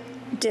great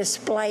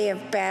display of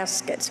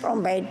baskets,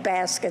 homemade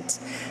baskets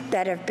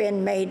that have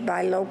been made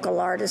by local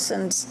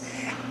artisans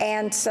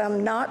and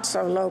some not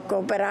so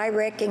local, but I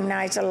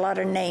recognize a lot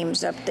of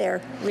names up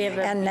there.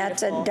 And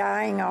that's a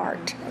dying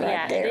art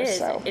right there. Yeah, it is.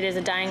 So. It is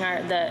a dying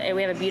art.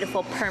 We have a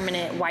beautiful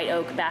permanent white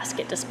oak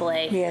basket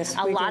display. Yes,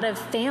 a lot of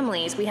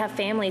families, we have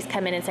families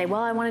come in and say,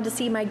 well, I wanted to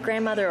see my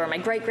grandmother or my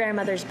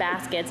great-grandmother's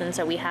baskets, and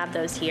so we have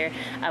those here,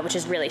 which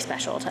is really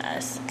special to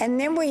us. And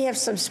then we have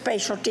some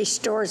specialty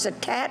stores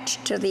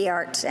attached to the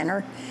Art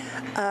Center.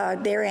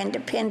 They're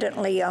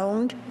independently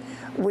owned.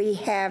 We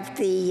have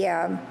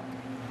the,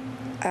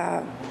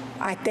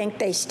 I think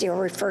they still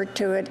refer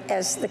to it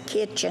as the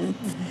kitchen,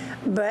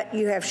 but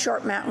you have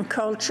Short Mountain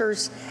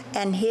Cultures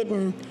and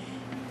Hidden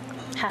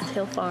Half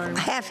Hill Farms.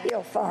 Half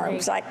Hill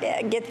Farms, like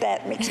that. Get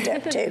that mixed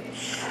up too.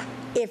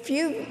 If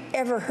you've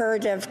ever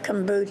heard of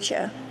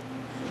kombucha,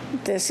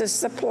 this is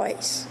the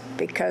place,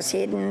 because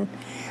Hidden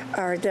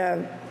or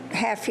the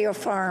Half Hill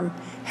Farm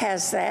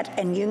has that,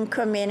 and you can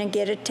come in and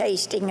get a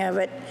tasting of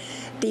it.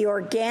 The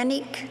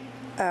organic,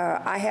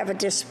 I have a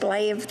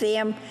display of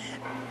them.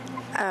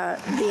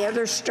 The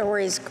other store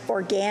is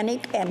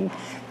organic, and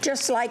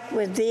just like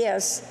with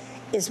this,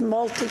 is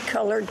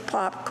multicolored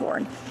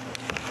popcorn.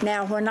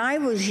 Now, when I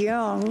was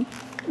young,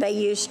 they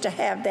used to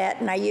have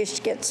that, and I used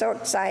to get so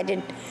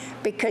excited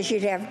because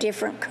you'd have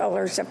different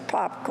colors of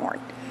popcorn.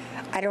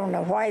 I don't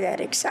know why that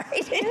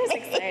excited me. It was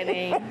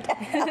exciting.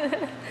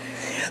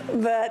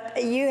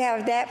 But you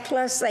have that,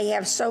 plus they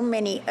have so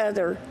many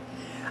other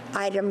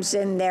items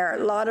in there,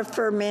 a lot of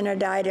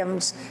fermented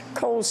items,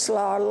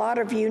 coleslaw, a lot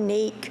of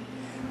unique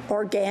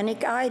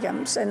organic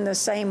items, in the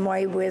same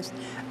way with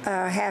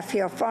Half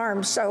Hill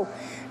Farm. So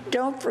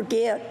don't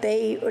forget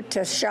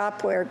to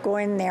shop where, go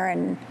in there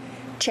and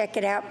check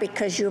it out,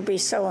 because you'll be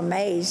so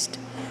amazed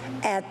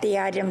at the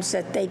items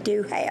that they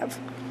do have.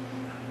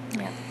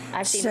 Yeah.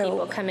 I've seen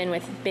people come in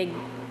with big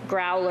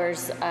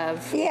growlers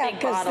of big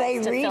bottles they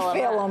to refill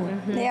fill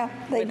them. them. Yeah,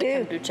 they with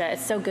do. The kombucha.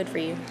 It's so good for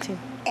you too.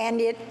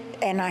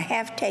 And I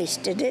have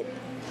tasted it.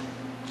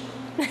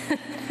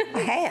 I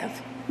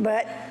have,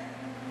 but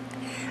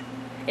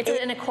it's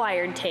an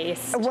acquired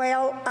taste.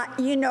 well,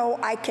 you know,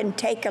 I can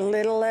take a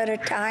little at a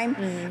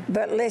time.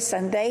 But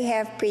listen, they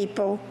have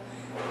people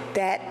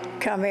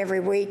that come every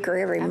week or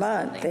every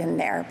month in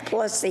there,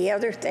 plus the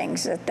other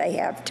things that they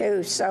have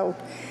too. So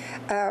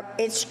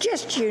it's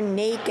just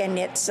unique, and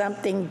it's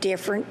something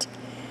different.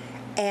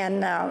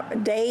 And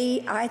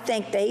I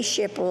think they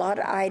ship a lot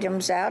of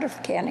items out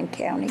of Cannon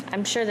County.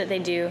 I'm sure that they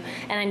do,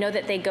 and I know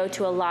that they go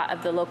to a lot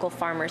of the local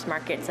farmers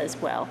markets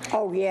as well.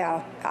 Oh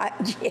yeah,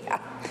 yeah.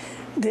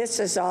 This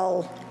is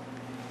all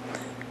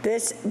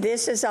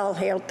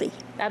healthy.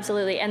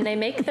 Absolutely, and they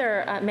make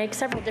make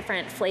several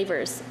different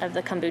flavors of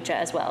the kombucha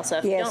as well. So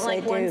if you don't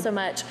like one so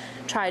much,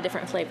 try a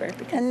different flavor.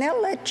 And they'll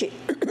let you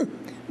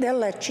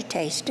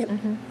taste it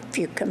if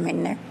you come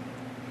in there.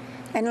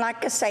 And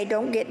like I say,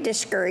 don't get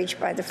discouraged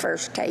by the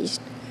first taste.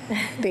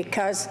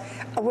 because,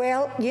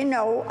 well, you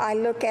know, I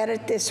look at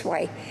it this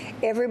way.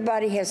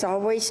 Everybody has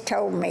always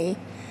told me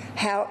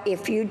how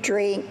if you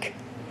drink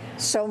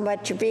so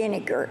much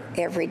vinegar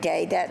every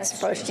day, that's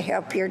supposed to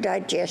help your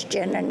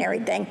digestion and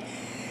everything.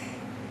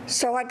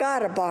 So I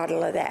got a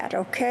bottle of that,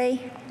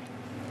 okay?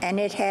 And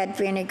it had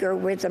vinegar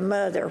with the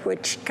mother,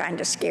 which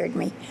kind of scared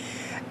me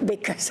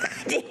because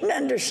I didn't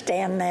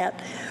understand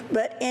that.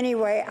 But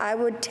anyway, I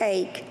would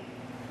take,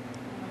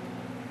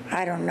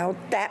 I don't know,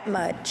 that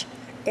much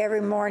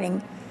every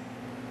morning.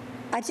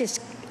 I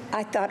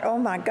thought, oh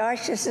my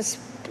gosh, this is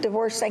the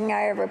worst thing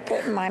I ever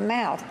put in my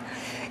mouth.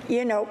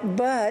 You know,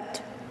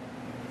 but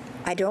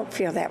I don't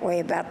feel that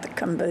way about the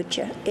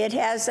kombucha. It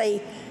has a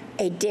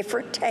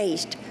different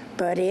taste,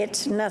 but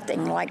it's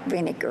nothing like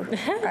vinegar.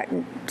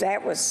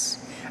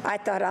 I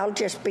thought I'll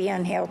just be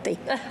unhealthy.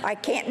 I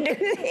can't do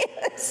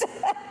this.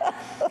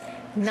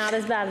 Not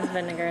as bad as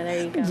vinegar,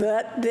 there you go.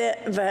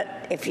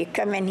 But if you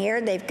come in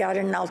here, they've got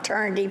an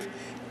alternative,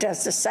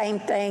 does the same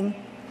thing,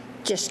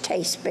 just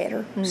tastes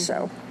better,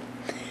 so.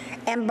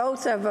 And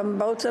both of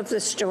the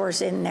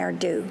stores in there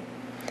do.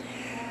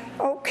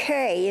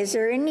 Okay, is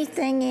there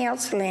anything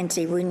else,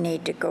 Lindsay, we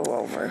need to go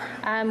over?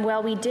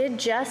 Well, we did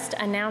just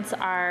announce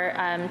our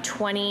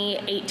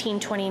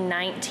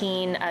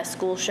 2018-2019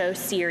 school show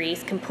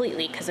series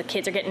completely because the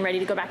kids are getting ready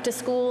to go back to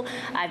school.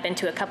 I've been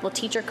to a couple of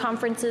teacher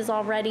conferences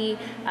already.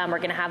 We're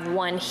going to have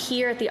one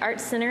here at the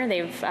Arts Center.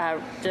 They're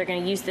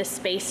going to use this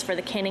space for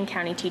the Cannon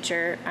County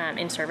Teacher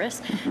in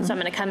Service. Mm-hmm. So I'm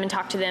going to come and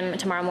talk to them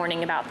tomorrow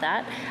morning about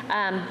that.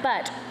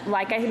 But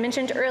like I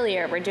mentioned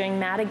earlier, we're doing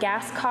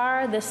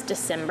Madagascar this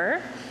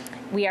December.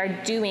 We are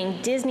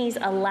doing Disney's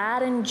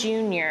Aladdin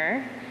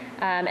Jr.,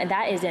 and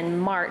that is in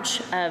March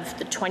of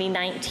the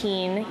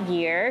 2019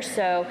 year.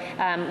 So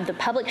the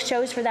public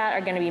shows for that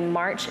are going to be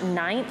March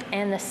 9th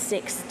and the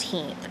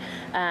 16th.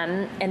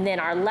 And then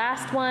our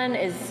last one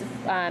is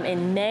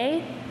in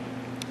May,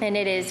 and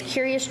it is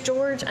Curious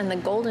George and the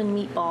Golden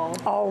Meatball.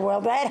 Oh,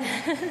 well, that...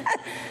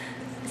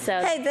 So,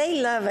 hey,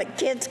 they love it.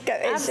 Kids go.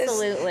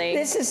 Absolutely.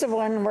 This is the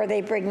one where they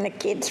bring the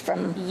kids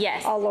from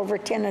all over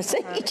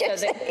Tennessee. So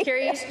the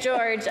Curious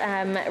George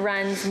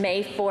runs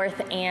May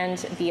 4th and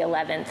the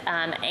 11th.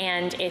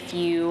 And if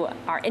you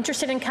are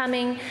interested in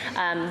coming,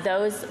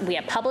 we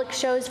have public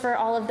shows for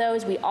all of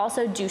those. We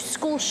also do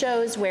school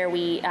shows where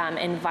we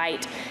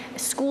invite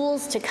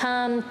schools to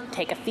come,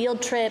 take a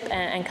field trip,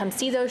 and come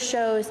see those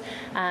shows.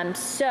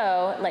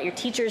 So let your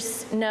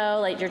teachers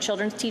know, let your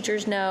children's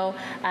teachers know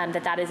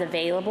that is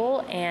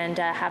available, and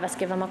have us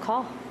give them a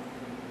call.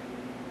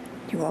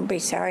 You won't be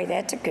sorry.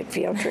 That's a good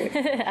field trip.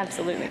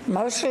 Absolutely.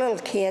 Most little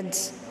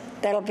kids,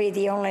 that'll be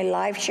the only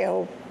live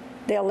show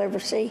they'll ever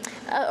see.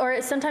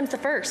 Or sometimes the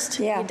first.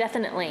 Yeah.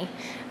 Definitely.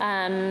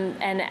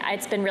 And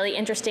it's been really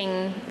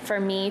interesting for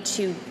me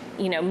to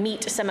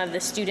meet some of the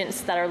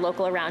students that are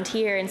local around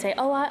here and say,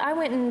 oh, I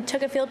went and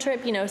took a field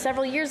trip,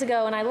 several years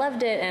ago and I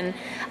loved it.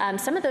 And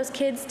some of those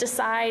kids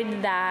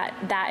decide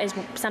that is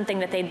something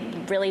that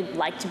they'd really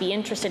like to be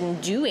interested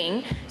in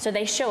doing. So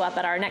they show up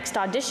at our next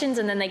auditions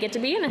and then they get to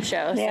be in a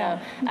show. Yeah,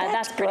 so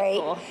that's pretty great.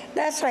 Cool.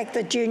 That's like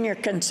the junior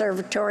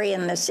conservatory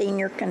and the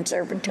senior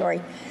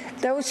conservatory.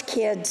 Those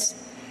kids,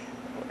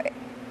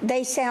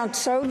 they sound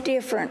so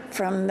different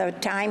from the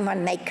time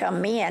when they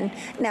come in.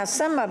 Now,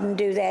 some of them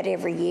do that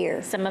every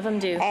year. Some of them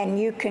do. And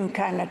you can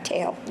kind of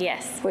tell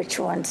which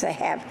ones they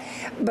have.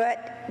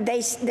 But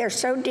they're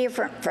so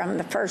different from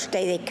the first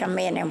day they come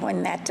in and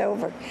when that's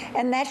over.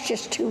 And that's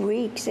just 2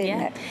 weeks, isn't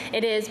it?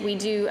 It is. We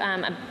do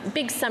a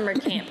big summer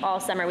camp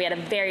all summer. We had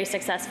a very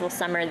successful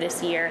summer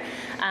this year.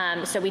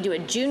 So we do a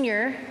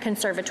junior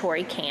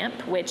conservatory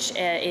camp, which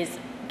is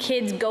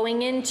kids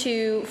going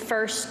into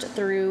 1st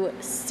through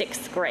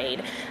 6th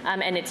grade.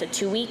 And it's a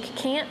 2-week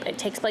camp. It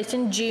takes place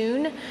in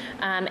June.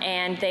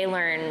 And they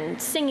learn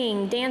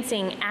singing,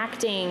 dancing,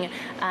 acting,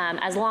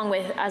 as long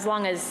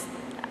as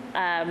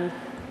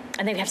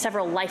and they have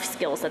several life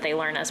skills that they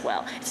learn as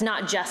well. It's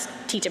not just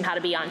teach them how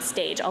to be on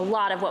stage. A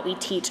lot of what we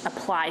teach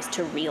applies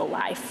to real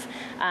life.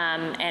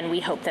 And we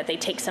hope that they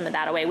take some of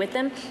that away with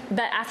them.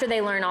 But after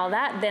they learn all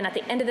that, then at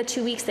the end of the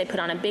 2 weeks, they put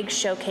on a big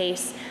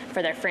showcase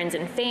for their friends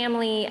and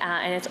family.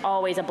 And it's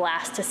always a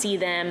blast to see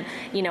them,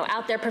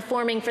 out there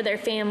performing for their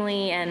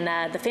family.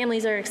 And the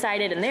families are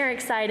excited and they're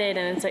excited.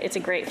 And it's a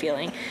great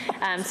feeling.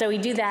 So we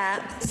do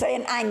that.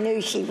 Saying I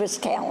knew she was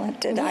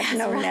talented. I've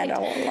known that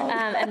all along.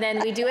 And then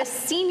we do a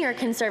senior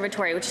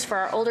conservatory, which is for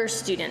our older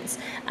students.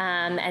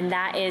 And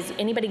that is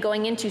anybody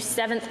going into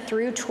 7th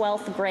through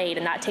 12th grade.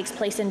 And that takes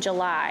place in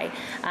July.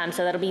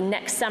 So that'll be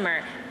next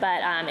summer.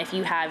 But if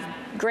you have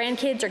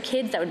grandkids or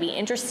kids that would be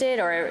interested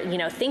or,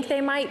 think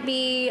they might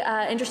be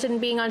interested in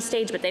being on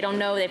stage, but they don't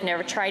know, they've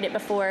never tried it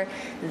before,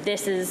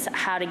 this is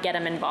how to get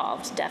them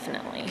involved,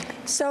 definitely.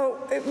 So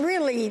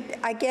really,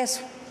 I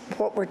guess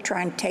what we're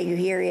trying to tell you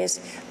here is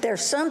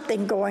there's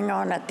something going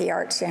on at the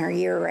Arts Center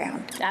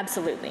year-round.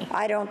 Absolutely.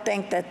 I don't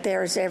think that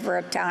there's ever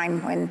a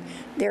time when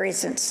there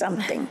isn't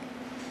something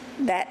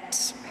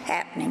that's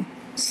happening.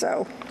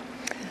 So,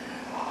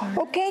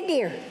 okay,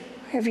 dear.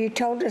 Have you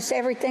told us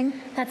everything?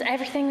 That's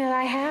everything that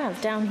I have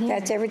down here.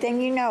 That's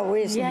everything you know,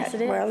 isn't it? Yes,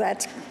 it is. Well,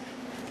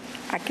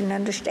 I can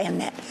understand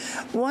that.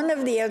 One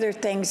of the other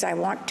things I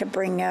want to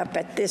bring up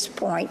at this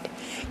point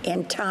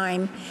in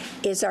time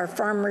is our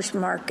farmers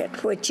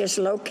market, which is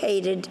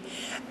located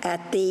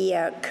at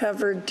the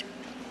covered,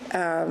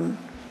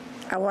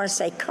 I want to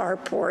say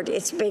carport.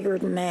 It's bigger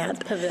than that.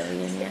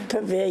 Pavilion, yeah.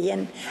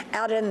 Pavilion,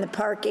 out in the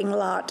parking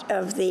lot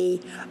of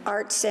the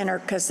Art Center,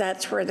 because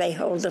that's where they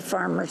hold the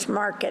farmers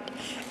market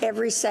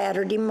every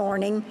Saturday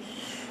morning,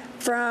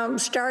 from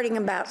starting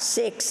about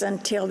 6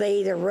 until they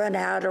either run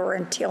out or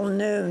until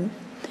noon.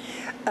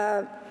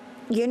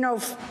 You know,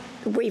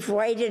 we've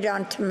waited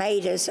on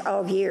tomatoes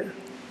all year,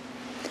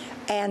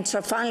 and so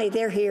finally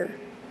they're here.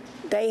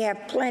 They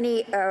have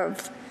plenty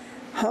of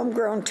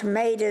homegrown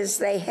tomatoes.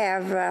 They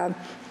have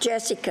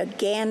Jessica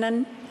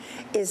Gannon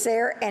is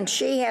there, and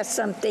she has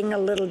something a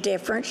little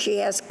different. She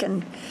has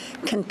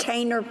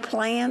container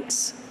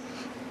plants,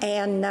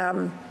 and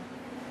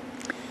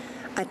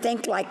I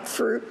think like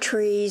fruit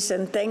trees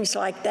and things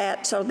like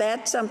that. So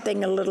that's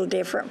something a little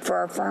different for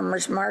our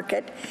farmers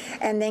market.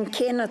 And then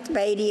Kenneth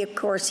Beatty, of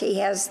course, he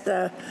has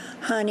the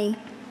honey,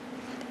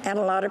 and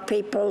a lot of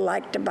people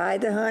like to buy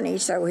the honey,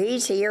 so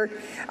he's here.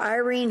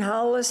 Irene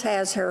Hollis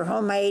has her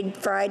homemade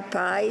fried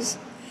pies,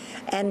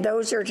 and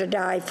those are to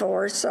die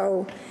for,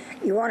 so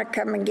you want to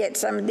come and get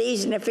some of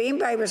these. And if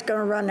anybody was going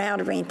to run out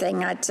of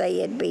anything, I'd say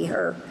it'd be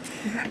her.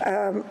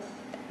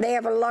 They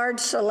have a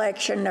large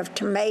selection of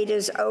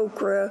tomatoes,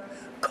 okra,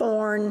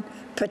 corn,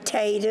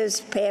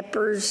 potatoes,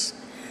 peppers,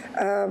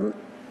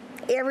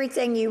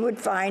 everything you would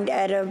find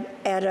at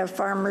a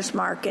farmer's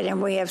market,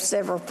 and we have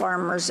several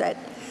farmers that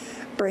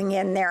bring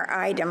in their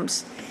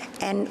items.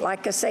 And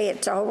like I say,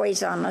 it's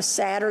always on a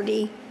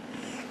Saturday,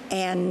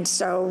 and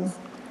so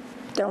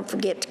don't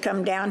forget to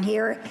come down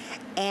here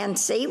and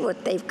see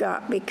what they've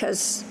got,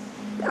 because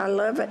I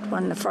love it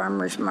when the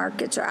farmers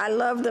markets are. I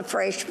love the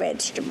fresh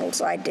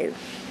vegetables, I do.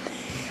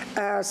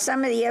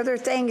 Some of the other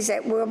things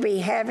that we'll be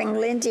having,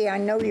 Lindsay, I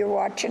know you're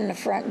watching the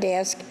front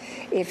desk.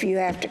 If you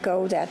have to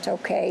go, that's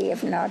okay.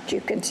 If not,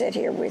 you can sit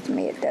here with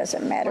me. It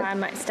doesn't matter. Or I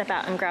might step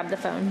out and grab the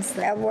phones.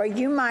 Well,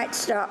 you might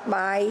stop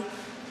by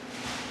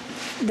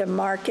the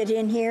market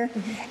in here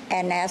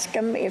and ask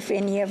them if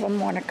any of them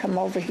want to come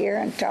over here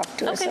and talk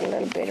to us a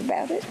little bit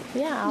about it.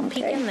 Yeah, I'll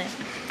peek in there.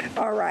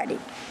 All righty.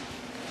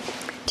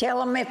 Tell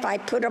them if I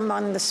put them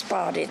on the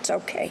spot, it's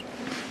okay.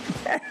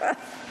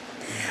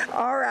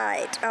 All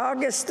right,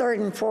 August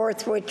 3rd and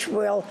 4th, which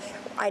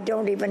I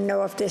don't even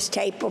know if this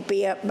tape will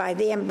be up by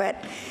then,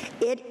 but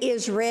it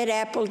is Red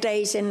Apple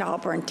Days in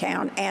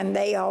Auburntown, and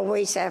they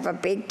always have a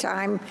big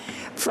time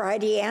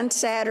Friday and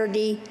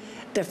Saturday,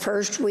 the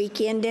first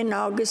weekend in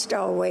August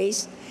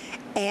always.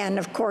 And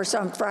of course,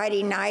 on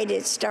Friday night,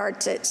 it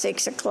starts at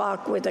 6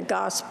 o'clock with a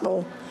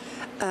gospel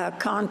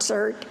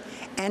concert.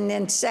 And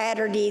then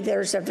Saturday,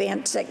 there's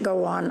events that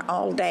go on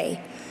all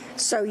day.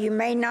 So you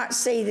may not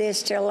see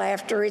this till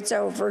after it's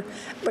over,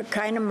 but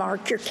kind of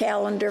mark your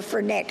calendar for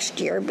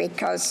next year,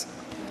 because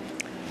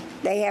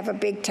they have a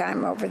big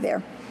time over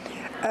there.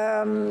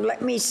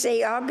 Let me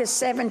see,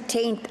 August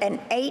 17th and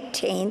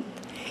 18th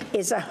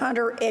is a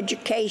hunter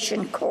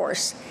education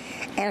course.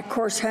 And of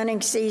course,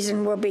 hunting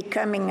season will be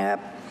coming up.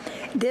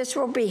 This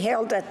will be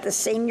held at the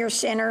Senior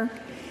Center,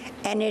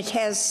 and it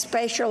has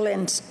special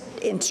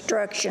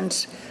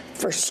instructions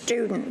for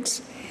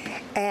students.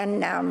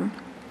 And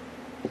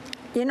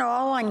you know,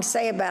 all I can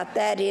say about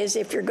that is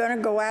if you're going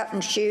to go out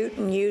and shoot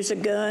and use a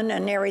gun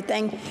and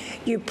everything,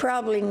 you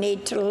probably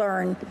need to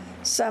learn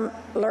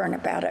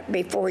about it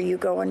before you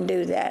go and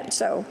do that.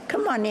 So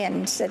come on in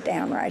and sit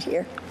down right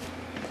here.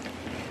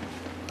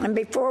 And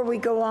before we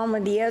go on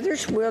with the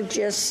others, we'll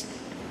just,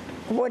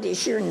 what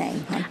is your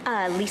name?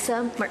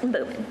 Lisa Martin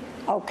Bowman.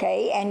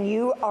 Okay, and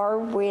you are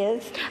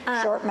with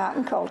Short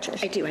Mountain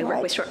Cultures. I do. I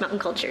work with Short Mountain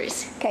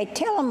Cultures. Okay,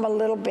 tell them a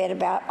little bit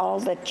about all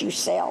that you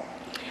sell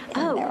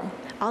in there.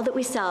 All that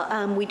we sell.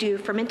 We do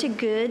fermented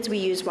goods. We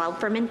use wild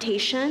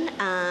fermentation.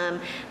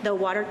 The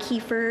water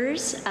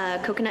kefirs,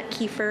 coconut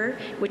kefir,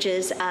 which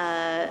is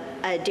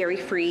a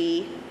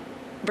dairy-free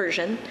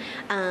version.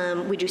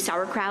 We do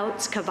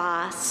sauerkrauts,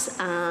 kvass.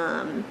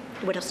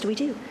 What else do we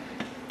do?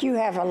 You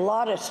have a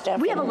lot of stuff.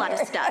 We have a lot of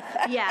stuff,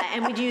 yeah,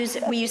 and we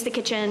use the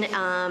kitchen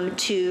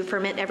to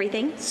ferment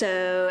everything.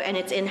 So, and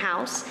it's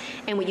in-house,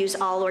 and we use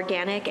all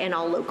organic and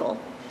all local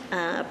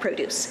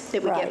produce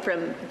that we get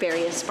from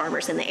various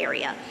farmers in the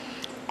area.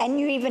 And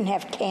you even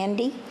have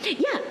candy?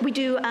 Yeah, we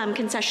do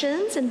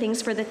concessions and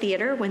things for the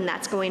theater when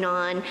that's going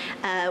on.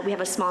 We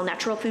have a small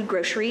natural food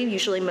grocery,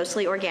 usually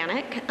mostly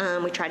organic.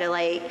 We try to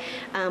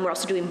we're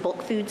also doing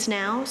bulk foods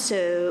now,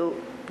 so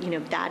you know,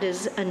 that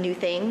is a new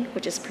thing,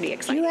 which is pretty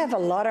exciting. You have a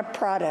lot of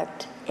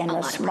product in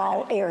a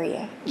small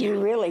area. Yeah. You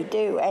really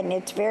do, and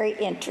it's very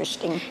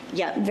interesting.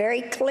 Yep.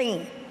 Very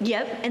clean.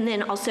 Yep, and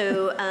then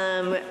also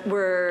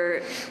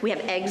we have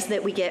eggs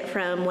that we get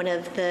from one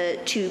of the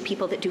 2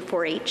 people that do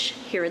 4-H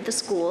here at the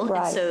school.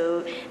 Right. And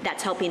so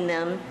that's helping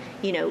them,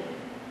 you know,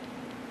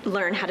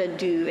 learn how to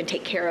do and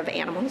take care of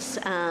animals.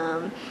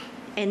 And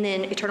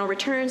then Eternal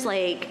Returns,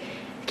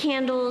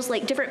 candles,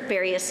 like different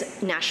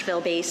various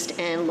Nashville-based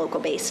and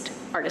local-based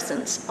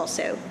artisans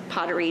also.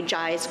 Pottery,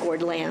 dyes,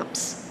 gourd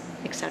lamps,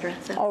 etc.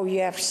 So. Oh,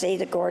 you have to see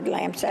the gourd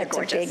lamps. That's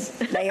gorgeous.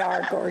 they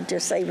are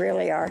gorgeous. They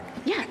really are.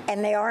 Yeah.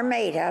 And they are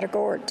made out of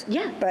gourds.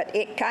 Yeah. But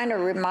it kind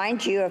of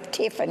reminds you of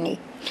Tiffany.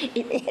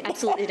 It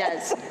absolutely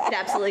does. It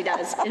absolutely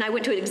does. And I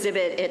went to an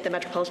exhibit at the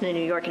Metropolitan in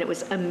New York, and it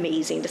was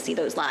amazing to see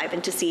those live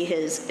and to see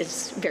his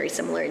is very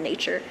similar in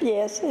nature.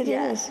 Yes, it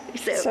Yeah. is.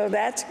 So- So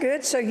that's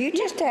good. So you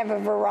just have a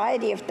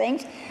variety of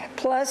things.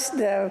 Plus,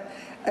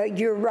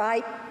 you're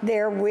right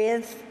there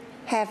with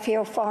Half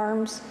Hill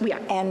Farms. We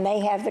are. And they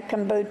have the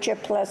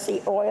kombucha plus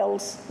the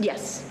oils.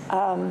 Yes.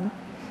 And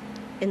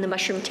the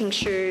mushroom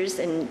tinctures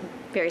and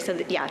various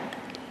other, the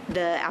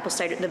apple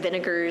cider, the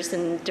vinegars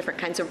and different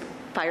kinds of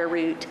fire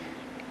root.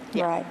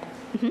 Yeah. Right.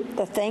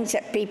 The things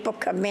that people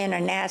come in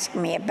and ask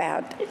me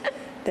about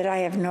that I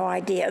have no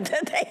idea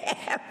that they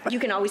have. You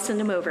can always send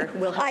them over.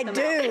 We'll help I them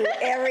do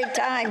out. every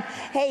time.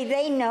 Hey,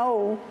 they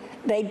know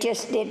they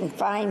just didn't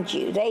find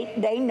you.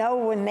 They know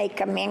when they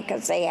come in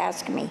because they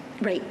ask me.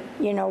 Right.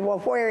 You know, well,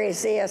 where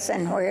is this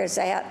and where is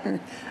that? And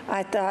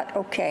I thought,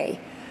 okay,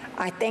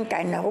 I think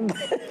I know, but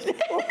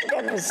we're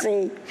going to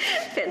see.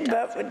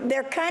 But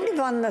they're kind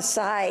of on the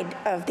side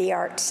of the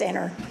Art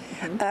Center,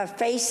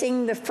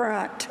 facing the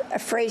front,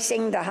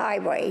 facing the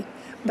highway,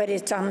 but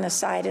it's on the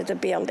side of the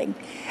building.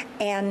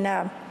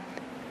 And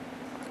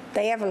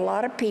they have a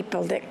lot of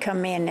people that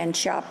come in and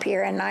shop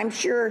here, and I'm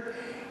sure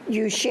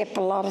you ship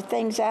a lot of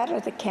things out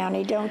of the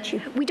county, don't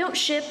you? We don't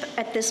ship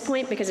at this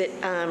point because it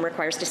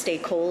requires to stay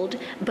cold,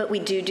 but we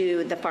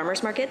do the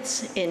farmers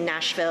markets in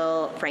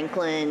Nashville,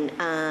 Franklin,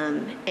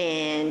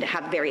 and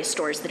have various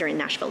stores that are in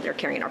Nashville that are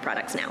carrying our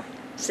products now.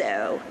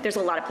 So there's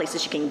a lot of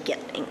places you can get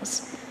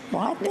things.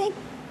 Well,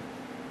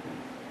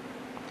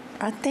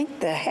 I think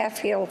the Half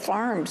Hill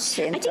Farms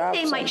sends I off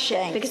think they might some ship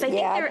things. because I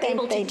think Yeah, they're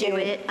able to they do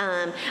it.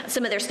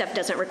 Some of their stuff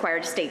doesn't require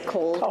to stay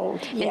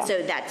cold. Yeah. And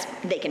so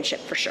they can ship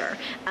for sure.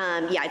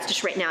 It's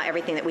just right now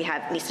everything that we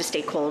have needs to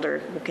stay cold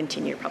or will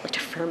continue probably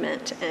to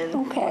ferment and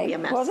will be Okay, a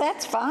mess. well,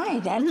 that's fine,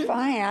 that's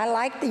fine. I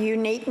like the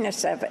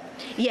uniqueness of it.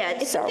 Yeah,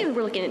 it's So- something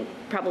we're looking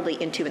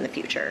probably into in the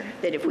future,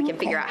 that if we can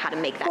figure out how to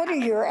make that What are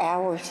happen. your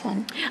hours,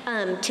 hon?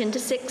 10 to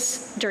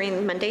 6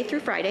 during Monday through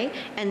Friday,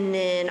 and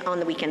then on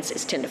the weekends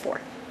it's 10 to 4.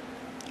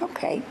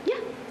 Okay. Yeah.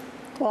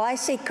 Well, I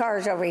see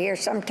cars over here.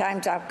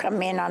 Sometimes I'll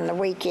come in on the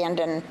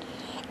weekend and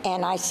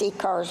I see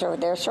cars over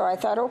there. So I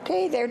thought,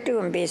 okay, they're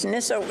doing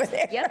business over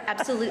there. Yep,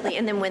 absolutely.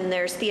 And then when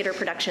there's theater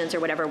productions or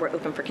whatever, we're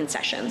open for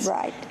concessions.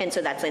 Right. And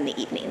so that's in the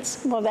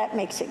evenings. Well, that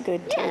makes it good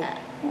too. Yeah.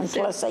 And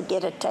So- plus they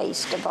get a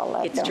taste of all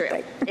that, It's don't true.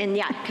 they?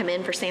 And come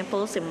in for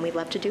samples, and we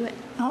love to do it.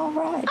 All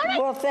right. All right.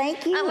 Well,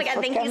 thank you Oh my God,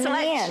 for thank you so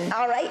coming much. in.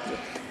 All right.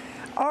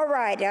 All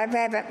right, I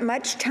haven't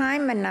much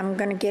time, and I'm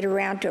going to get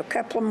around to a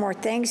couple more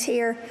things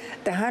here.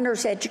 The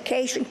Hunters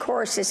Education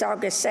course is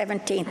August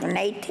 17th and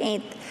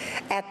 18th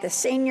at the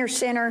Senior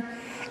Center,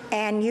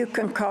 and you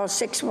can call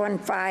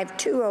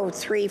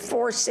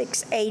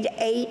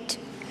 615-203-4688,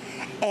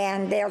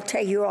 and they'll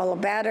tell you all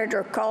about it,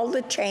 or call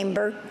the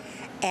chamber,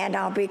 and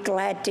I'll be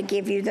glad to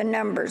give you the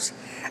numbers.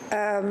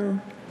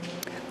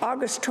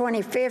 August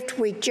 25th,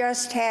 we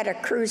just had a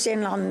cruise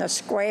in on the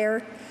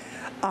square.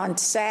 On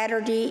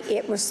Saturday,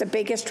 it was the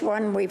biggest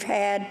one we've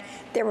had.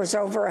 There was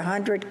over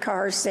 100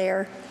 cars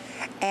there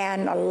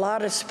and a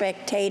lot of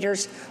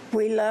spectators.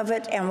 We love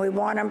it and we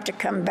want them to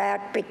come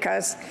back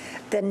because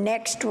the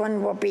next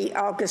one will be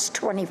August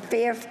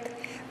 25th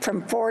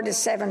from 4 to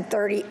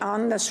 7:30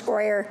 on the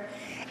square.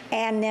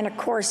 And then, of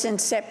course, in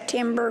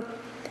September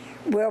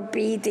will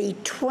be the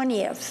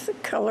 20th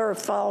Color of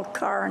Fall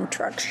Car and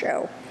Truck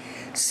Show.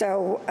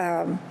 So,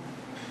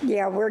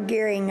 yeah, we're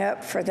gearing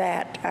up for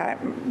that.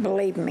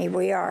 Believe me,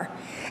 we are.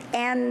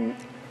 And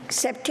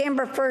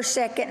September 1st,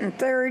 2nd, and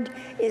 3rd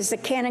is the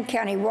Cannon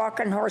County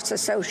Walking Horse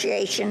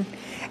Association,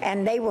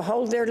 and they will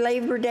hold their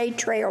Labor Day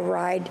trail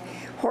ride.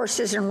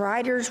 Horses and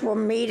riders will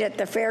meet at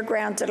the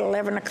fairgrounds at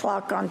 11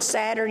 o'clock on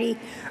Saturday,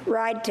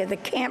 ride to the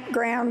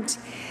campgrounds,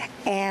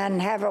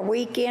 and have a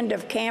weekend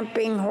of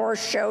camping,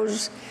 horse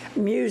shows,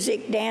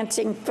 music,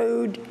 dancing,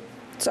 food.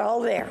 It's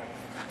all there.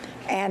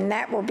 And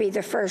that will be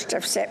the 1st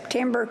of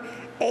September.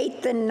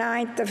 8th and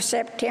 9th of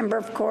September,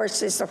 of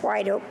course, is the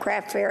White Oak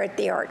Craft Fair at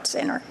the Art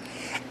Center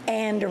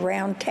and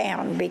around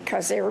town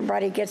because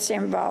everybody gets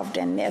involved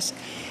in this.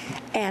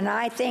 And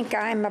I think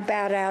I'm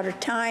about out of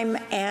time,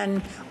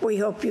 and we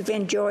hope you've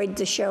enjoyed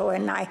the show,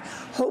 and I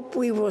hope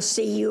we will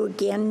see you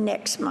again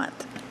next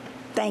month.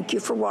 Thank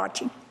you for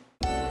watching.